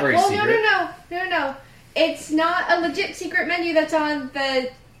about. It's not very secret. No. It's not a legit secret menu that's on the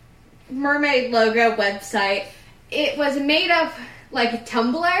mermaid logo website. It was made of, like, a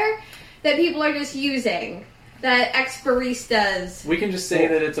Tumblr that people are just using. That ex-baristas. We can just say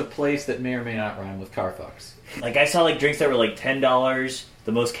that it's a place that may or may not rhyme with car fucks. Like, I saw, like, drinks that were, like, $10.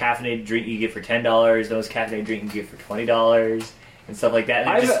 The most caffeinated drink you get for $10. The most caffeinated drink you get for $20. And stuff like that.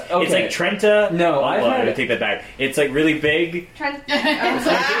 And it's like Trenta. No, I take that back. It's, like, really big. It's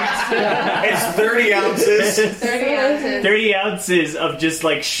 30 ounces. 30 ounces. 30 ounces of just,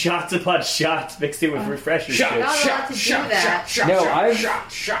 like, shots upon shots mixed in with refreshers. I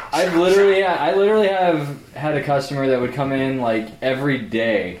literally have had a customer that would come in, like, every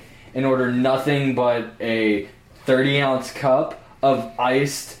day and order nothing but a 30-ounce cup of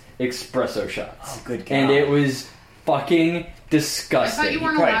iced espresso shots. Oh, good God. And it was fucking disgusting. I thought you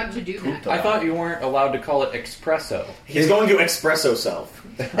weren't allowed to do that. I thought you weren't allowed to call it espresso. He's going to espresso self.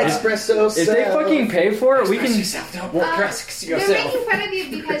 Espresso self. If they fucking pay for it, we can... They're making fun of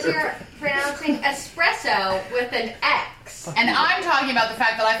you because you're pronouncing espresso with an X. And I'm talking about the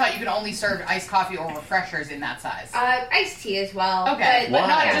fact that I thought you could only serve iced coffee or refreshers in that size. Iced tea as well. Okay, but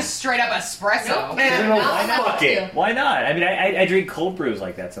not Why? just straight up espresso. Nope. Why not? Fuck it. Why not? I mean, I drink cold brews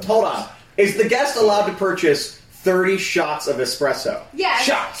like that sometimes. Hold on. Is the guest allowed to purchase 30 shots of espresso? Yes.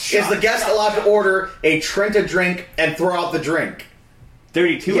 Shots. Is the guest allowed to order a Trenta drink and throw out the drink?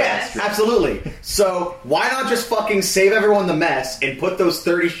 32 Yes, absolutely. So why not just fucking save everyone the mess and put those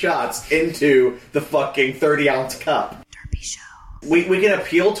 30 shots into the fucking 30-ounce cup? Derpy Show. We can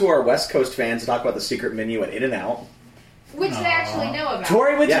appeal to our West Coast fans and talk about the secret menu at In-N-Out. Which they actually know about.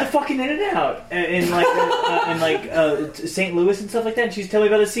 Tori went to the fucking In-N-Out in St. Louis and stuff like that, and she's telling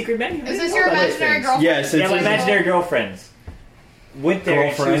me about the secret menu. Is this your imaginary girlfriend? Yes, my imaginary girlfriends. Went there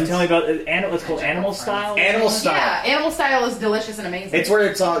and she was Girlfriends? telling me about what's called Animal Style. Animal Style. Yeah, animal style is delicious and amazing. It's where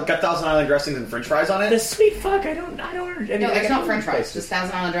it's got Thousand Island dressings and French fries on it. The sweet fuck. I mean, no, it's not French fries. Just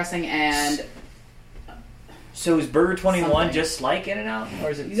Thousand Island dressing and. So is Burger 21 just like In-N-Out, or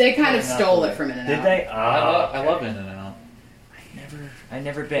is it? They kind of stole it from In-N-Out. Did they? I love In-N-Out. I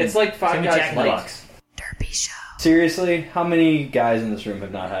never been. It's like Five Same with Guys Jack in the Light. Box. Derpy Show. Seriously, how many guys in this room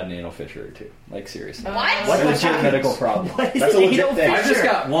have not had an anal fissure or two? Like, seriously. What? It's a legit medical problem. What is That's a an legit anal thing. I just fissure?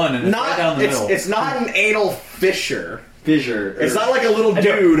 got one and it's right down the middle. It's not an anal fissure. Fissure. It's not like a little I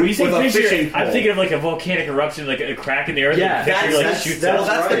know. dude When you say with a fissure, fishing pole. I'm thinking of like a volcanic eruption, like a crack in the earth. Yeah, and the fissure, like, shoots out.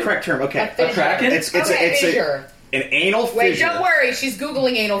 that's the right. correct term. Okay, A kraken? It's fissure. an anal fissure. Wait, don't worry. She's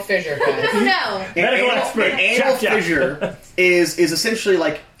Googling anal fissure, guys. No. Medical expert. An anal Chop, chop. fissure is essentially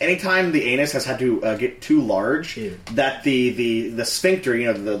like anytime the anus has had to get too large, that the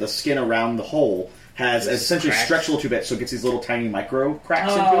sphincter, the skin around the hole, has essentially stretched a little too bit, so it gets these little tiny micro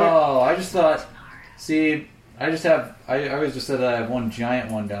cracks into it. Oh, I just thought. See, I always just said that I have one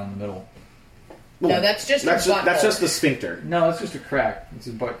giant one down the middle. No, that's just That's your butthole. just the sphincter. No, it's just a crack. It's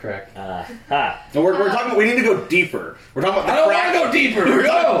a butt crack. No, we're talking. We need to go deeper. We're talking about the I don't cracks. want to go deeper. We're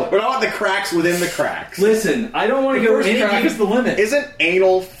No. talking about the cracks within the cracks. Listen, I don't want to The go first any crack deep- is the limit. Isn't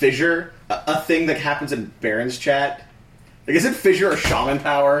anal fissure a thing that happens in Baron's chat? Like, is it fissure or shaman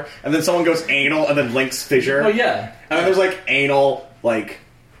power? And then someone goes anal and then links fissure. Oh yeah. And then there's like anal, like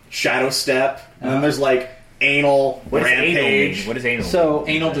shadow step. And then there's like anal What does anal rampage. mean? What is anal? So,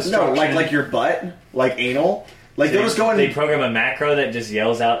 Anal No, destruction. like your butt, like anal. Like they'll just go They in program a macro that just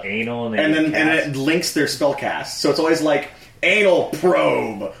yells out anal, and and then it links their spellcast. So it's always like anal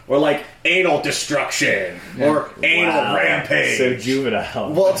probe, or like anal destruction, or anal rampage. So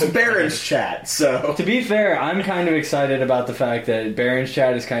juvenile. Well, it's Baron's Chat, so... To be fair, I'm kind of excited about the fact that Baron's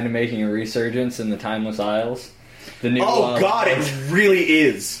Chat is kind of making a resurgence in the Timeless Isles. The new God, it really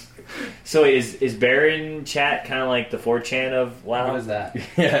is. So is Baron Chat kind of like the 4chan of WoW? What is that?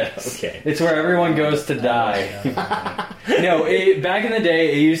 Yes. Okay. It's where everyone goes to die. No, back in the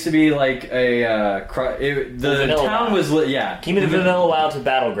day, it used to be like the town was Give me the Vanilla WoW to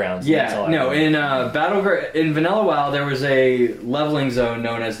Battlegrounds. Yeah, no, in Vanilla WoW there was a leveling zone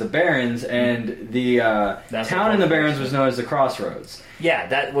known as the Barrens, and the town in the Barrens was known as the Crossroads. Yeah,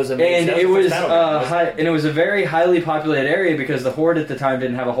 that was amazing. And it was a very highly populated area because the Horde at the time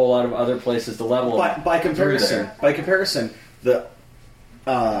didn't have a whole lot of other places to level. By comparison, the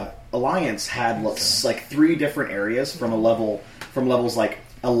Alliance had like 3 different areas from levels like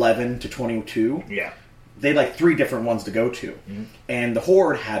 11 to 22. Yeah. They had like 3 different ones to go to, and the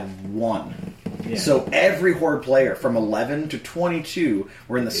Horde had 1. Yeah. So every Horde player from 11 to 22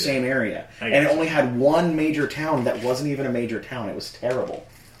 were in the same area, and it only had 1 major town that wasn't even a major town. It was terrible.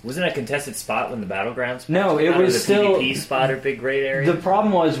 Wasn't it a contested spot when the Battlegrounds? No, it was still PvP spot or big great area. The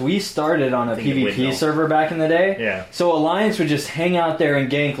problem was we started on a PvP server back in the day. Yeah. So Alliance would just hang out there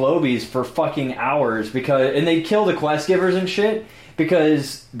and gank lobbies for fucking hours and they'd kill the quest givers and shit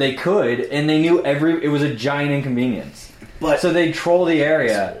because they could, and they knew it was a giant inconvenience. So they'd troll the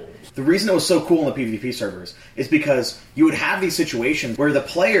area. The reason it was so cool in the PvP servers is because you would have these situations where the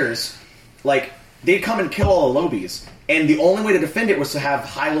players, they'd come and kill all the lobbies, and the only way to defend it was to have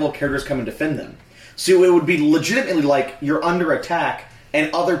high-level characters come and defend them. So it would be legitimately like you're under attack,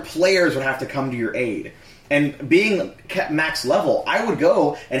 and other players would have to come to your aid. And being max level, I would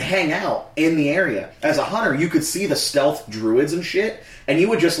go and hang out in the area. As a hunter, you could see the stealth druids and shit, and you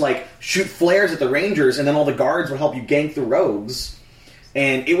would just, shoot flares at the rangers, and then all the guards would help you gank the rogues.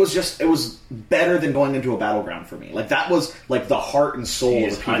 And it was better than going into a battleground for me. That was the heart and soul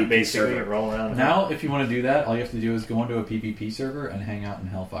of the PvP server. Roll around. Now, if you want to do that, all you have to do is go into a PvP server and hang out in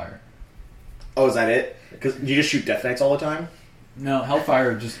Hellfire. Oh, is that it? Because you just shoot Death Knights all the time? No,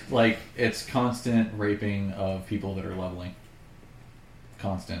 Hellfire just it's constant raping of people that are leveling.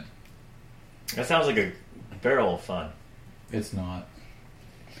 Constant. That sounds like a barrel of fun. It's not.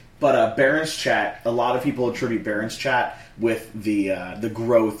 But Baron's Chat, a lot of people attribute Baron's Chat with the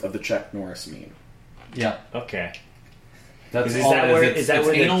growth of the Chuck Norris meme. Yeah. Okay. That's is all that it where, is. is that it's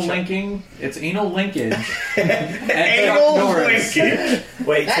where anal the linking? It's anal linkage. Anal linkage.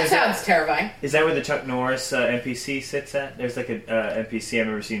 Wait, that sounds terrifying. Is that where the Chuck Norris NPC sits at? There's a NPC I've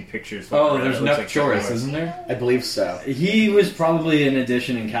never seen pictures. There's Nocturus, isn't there? I believe so. He was probably an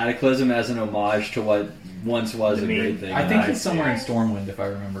addition in Cataclysm as an homage to what once was a great thing. I think he's somewhere in Stormwind, if I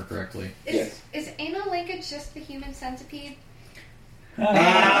remember correctly. Is anal linkage just the human centipede? Derpy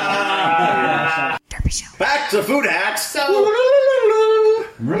Show. Back to food hacks. So, and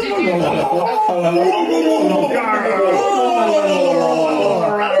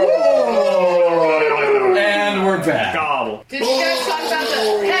we're back. Gobble. Did you guys talk about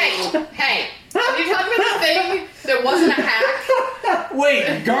Hey! Did you talk about the thing that wasn't a hack? Wait,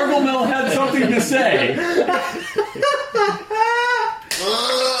 Gargamel had something to say.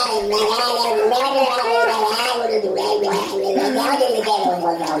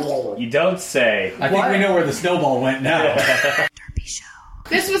 You don't say. I think we know where the snowball went now. Derpy Show.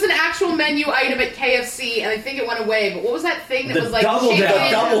 This was an actual menu item at KFC, and I think it went away. But what was that thing that The was like double chicken down.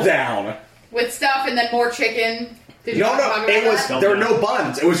 The double down. with stuff and then more chicken? Did you talk about it was. that? There were no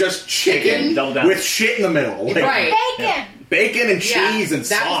buns. It was just chicken Double down. with shit in the middle. Right. Bacon! Bacon and cheese and that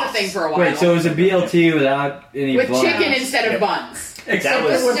sauce. was the thing for a while. Wait, so it was a BLT without any with buns. chicken instead of buns. Except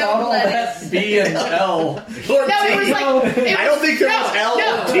was- with all No that B and L. No, it was like. I don't think there was L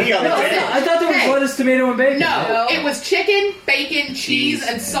or T on the table. I thought there was lettuce, tomato, and bacon. No, it was chicken, bacon, cheese,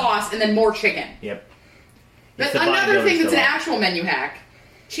 and sauce, and then more chicken. Yep. But It's the body another building thing that's an still. actual menu hack: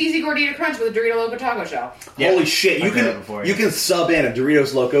 cheesy gordita crunch with a Dorito Loco taco shell. Holy shit! I've heard that before, You can sub in a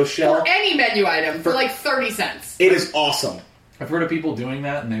Doritos Loco shell. Or any menu item for like 30 cents. It is awesome. I've heard of people doing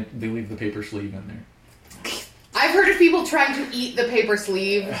that, and they leave the paper sleeve in there. I've heard of people trying to eat the paper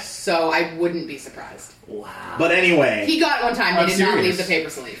sleeve, so I wouldn't be surprised. Wow. But anyway, He got it one time. He I'm did not serious. leave the paper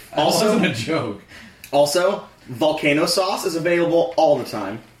sleeve. That wasn't a joke. Also, volcano sauce is available all the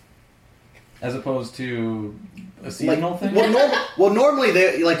time. As opposed to a seasonal thing? Normally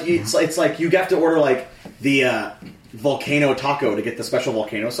it's like you have to order the volcano taco to get the special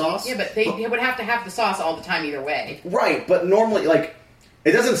volcano sauce. Yeah, but they would have to have the sauce all the time either way. Right, but normally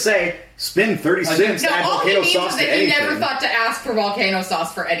It doesn't say spend 30 cents, add all he volcano means sauce is to that he anything. never thought to ask for volcano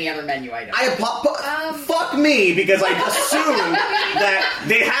sauce for any other menu item. Fuck me, because I assumed that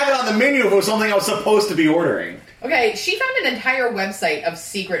they have it on the menu if it was something I was supposed to be ordering. Okay, she found an entire website of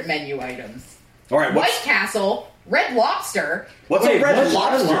secret menu items. All right, White Castle, Red Lobster. What's a red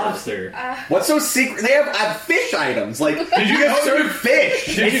lobster? What's so secret? They have fish items. Like, Did you guys serve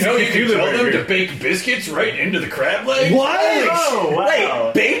fish? Did you know you could tell them to bake biscuits right into the crab legs? What? Oh, wow.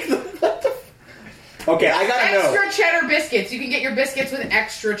 Wait, bake them? What the? Okay, I gotta know. Extra cheddar biscuits. You can get your biscuits with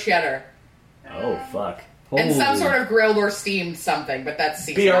extra cheddar. Oh, fuck. And some sort of grilled or steamed something, but that's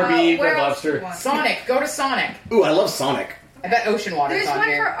secret. BRB, Red Lobster. Sonic. Go to Sonic. Ooh, I love Sonic. I bet Ocean Water's There's on one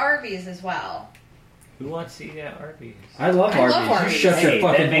here. for Arby's as well. Who wants to eat at Arby's? I love Arby's. Arby's. You shut your Hey,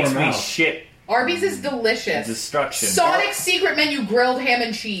 fucking that makes poor me mouth. shit. Arby's is delicious. Destruction. Sonic's secret menu grilled ham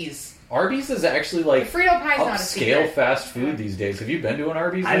and cheese. Arby's is actually like Frito pie's not a upscale secret. fast food these days. Have you been to an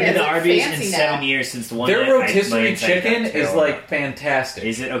Arby's? I've been to Arby's in 7 years since the one Their that my rotisserie inside chicken got is killed. like fantastic.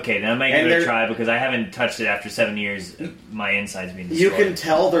 Is it? Okay, then I might And give it a they're- try because I haven't touched it after 7 years. My insides being You destroyed. can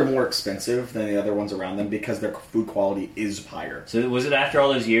tell they're more expensive than the other ones around them because their food quality is higher. So was it after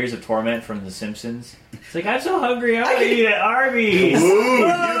all those years of torment from The Simpsons? It's like, I'm so hungry, I want to eat at Arby's. Ooh,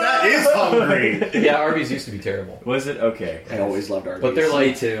 that is hungry. Yeah, Arby's used to be terrible. Was it? Okay. I always loved Arby's. But they're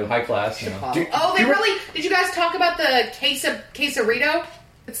like high class, you know. Oh, they really... Did you guys talk about the quesarito?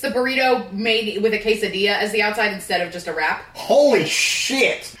 It's the burrito made with a quesadilla as the outside instead of just a wrap. Holy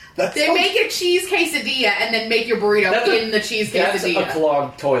shit! They make a cheese quesadilla and then make your burrito in the cheese That's quesadilla. a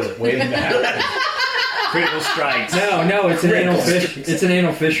clogged toilet waiting to happen. Critical strikes. No, it's an anal fish. It's an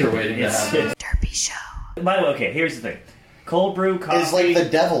anal fissure waiting to Yes. happen. Derpy Show. By the way, okay, here's the thing. Cold brew coffee It's like the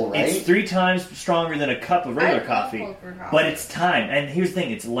devil, right? It's 3 times stronger than a cup of regular love coffee, cold brew coffee. but it's time. And here's the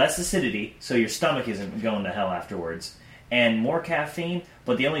thing: it's less acidity, so your stomach isn't going to hell afterwards, and more caffeine.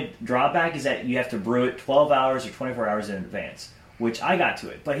 But the only drawback is that you have to brew it 12 hours or 24 hours in advance, which I got to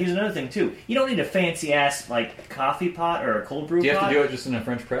it. But here's another thing too: you don't need a fancy ass like coffee pot or a cold brew. Do you pot. have to do it just in a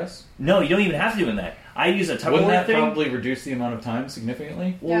French press? No, you don't even have to do that. I use a Tupperware Wouldn't that thing. probably reduce the amount of time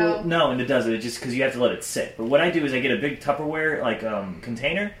significantly? Well, no, and it doesn't. It's just because you have to let it sit. But what I do is I get a big Tupperware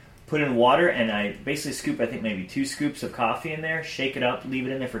container, put in water, and I basically scoop, I think maybe 2 scoops of coffee in there, shake it up, leave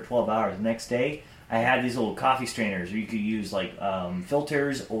it in there for 12 hours. The next day, I had these little coffee strainers where you could use like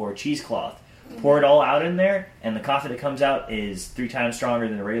filters or cheesecloth. Pour it all out in there, and the coffee that comes out is 3 times stronger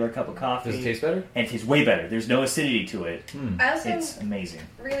than a regular cup of coffee. Does it taste better? And it tastes way better. There's no acidity to it. I also It's amazing.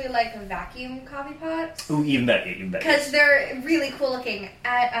 really like vacuum coffee pots. Ooh, even better. Even better. Because they're really cool looking.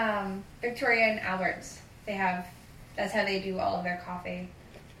 At Victoria and Albert's, that's how they do all of their coffee.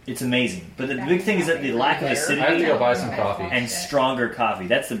 It's amazing. But the big thing is that the lack of acidity I have to go buy some coffee. and stronger coffee.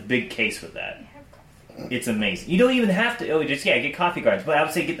 That's the big case with that. It's amazing. You don't even have to, get coffee grinds. But I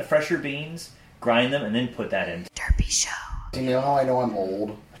would say get the fresher beans, grind them, and then put that in. Derpy Show. Do you know how I know I'm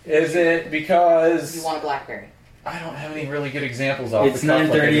old? Is it because You want a BlackBerry. I don't have any really good examples off It's the cuff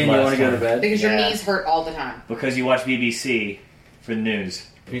like I 9:30 did and you last want to go to time. bed. Because your Yeah. knees hurt all the time. Because you watch BBC for the news.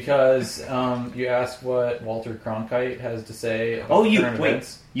 Because you asked what Walter Cronkite has to say about Oh, current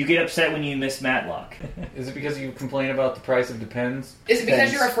events. You get upset when you miss Matlock. Is it because you complain about the price of Depends? Is it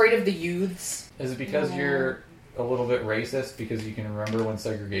because you're afraid of the youths? Is it because you're a little bit racist because you can remember when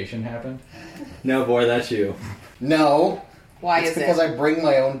segregation happened? No, boy, that's you. No. Why it's is because it? I bring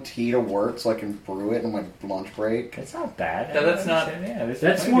my own tea to work so I can brew it on my lunch break. That's not bad. Yeah, that's not.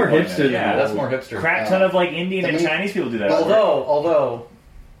 That's more hipster than Yeah, old. that's more hipster. Crap ton of like Indian and Chinese people do that. Although,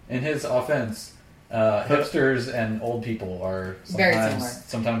 in his offense, hipsters and old people are Very sometimes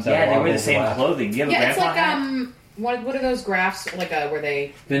similar. have a Yeah, they lot wear of the same overlap. clothing. Do you have a Yeah, it's grandpa like hat? what are those graphs like where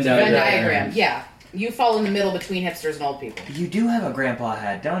they Venn Venn diagram. diagram? Yeah, you fall in the middle between hipsters and old people. You do have a grandpa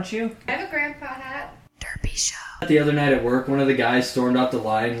hat, don't you? I have a grandpa hat. Derpy Show. The other night at work, one of the guys stormed off the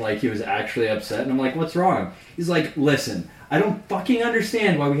line like he was actually upset, and I'm like, what's wrong? He's like, listen, I don't fucking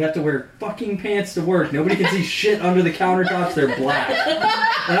understand why we have to wear fucking pants to work. Nobody can see shit under the countertops, they're black.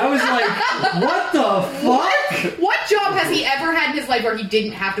 And I was like, what the fuck? What job has he ever had in his life where he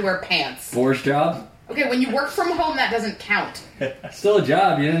didn't have to wear pants? Forced job? Okay, when you work from home, that doesn't count. Still a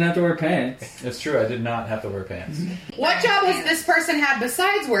job, you didn't have to wear pants. It's true, I did not have to wear pants. What job has this person had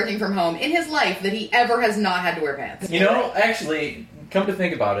besides working from home in his life that he ever has not had to wear pants? You know, actually, come to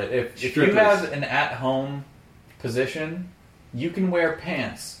think about it, if you Strippers. have an at-home position, you can wear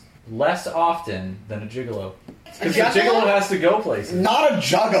pants less often than a gigolo. Because the gigolo has to go places. Not a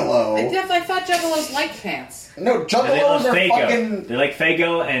juggalo. I thought juggalos liked pants. No, No, they juggalos love are Fago. fucking... They like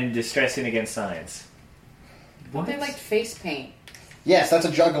Fago and distressing against science. They liked face paint. Yes, that's a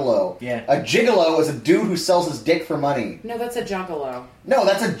juggalo. Yeah. A gigolo is a dude who sells his dick for money. No, that's a juggalo. No,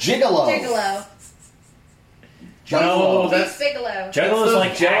 that's a gigolo. Gigolo. Juggalo. No, that's Bigelow. Juggalo's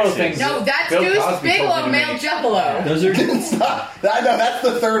like Jello Jackson. things. No, that's Bill Deuce Cosby told you Bigelow, to male make. juggalo. Those are Stop. No, that's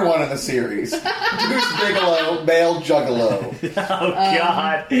the third one in the series. Deuce Bigelow, male juggalo. Oh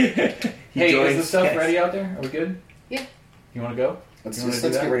God! Hey, is the stuff ready out there? Are we good? Yeah. You want to go? Let's You wanna do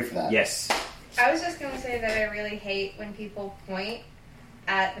get that? ready for that. Yes. I was just going to say that I really hate when people point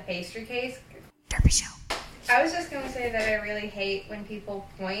at the pastry case. Derpy Show. I was just going to say that I really hate when people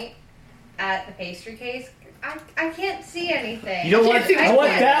point at the pastry case. I can't see anything. You don't want. I want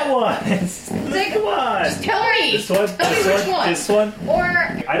that one. Like, Come on. Just tell me. This one. Tell me which one. This one. Or,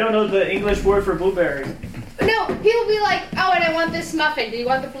 I don't know the English word for blueberry. no, people be like, oh, and I want this muffin. Do you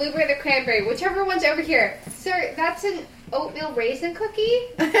want the blueberry or the cranberry? Whichever one's over here. Sir, that's an oatmeal raisin cookie?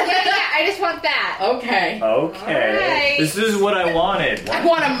 yeah, I just want that. Okay. Okay. Alright. This is what I wanted. I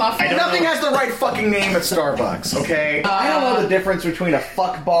want a muffin. Nothing has the right fucking name at Starbucks, okay? I don't know the difference between a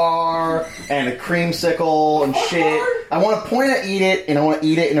fuck bar and a creamsicle and shit. I want to point at eat it, and I want to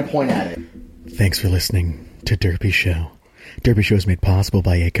eat it and a point at it. Thanks for listening to Derpy Show. Derpy Show is made possible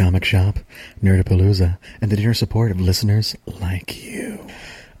by A Comic Shop, Nerdapalooza, and the generous support of listeners like you.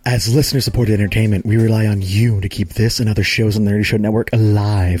 As listener-supported entertainment, we rely on you to keep this and other shows on the Nerdy Show Network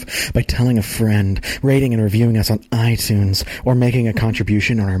alive by telling a friend, rating and reviewing us on iTunes, or making a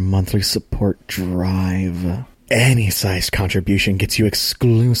contribution on our monthly support drive. Any sized contribution gets you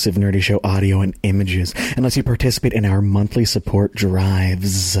exclusive Nerdy Show audio and images and lets you participate in our monthly support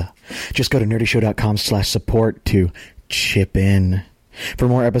drives. Just go to nerdyshow.com/support to chip in. For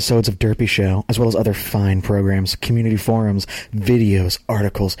more episodes of Derpy Show, as well as other fine programs, community forums, videos,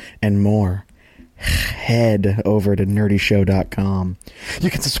 articles, and more, head over to nerdyshow.com. You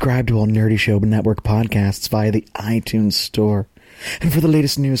can subscribe to all Nerdy Show Network podcasts via the iTunes Store. And for the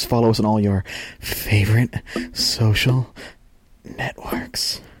latest news, follow us on all your favorite social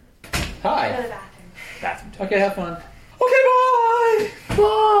networks. Hi. Bathroom time. Okay, have fun. Okay, bye!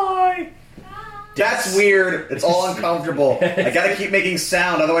 Bye. That's weird. It's all uncomfortable. I gotta keep making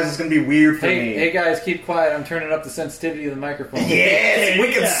sound, otherwise it's gonna be weird for me. Hey guys, keep quiet. I'm turning up the sensitivity of the microphone. Yes,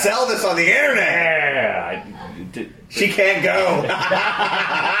 we can sell this on the internet. Yeah. She can't go.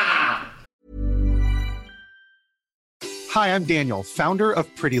 Hi, I'm Daniel, founder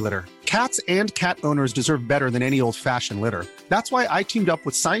of Pretty Litter. Cats and cat owners deserve better than any old-fashioned litter. That's why I teamed up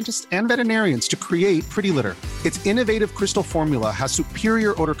with scientists and veterinarians to create Pretty Litter. Its innovative crystal formula has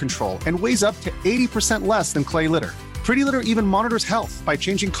superior odor control and weighs up to 80% less than clay litter. Pretty Litter even monitors health by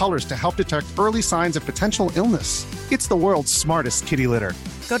changing colors to help detect early signs of potential illness. It's the world's smartest kitty litter.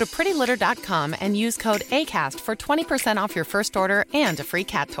 Go to prettylitter.com and use code ACAST for 20% off your first order and a free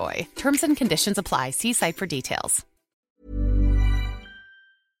cat toy. Terms and conditions apply. See site for details.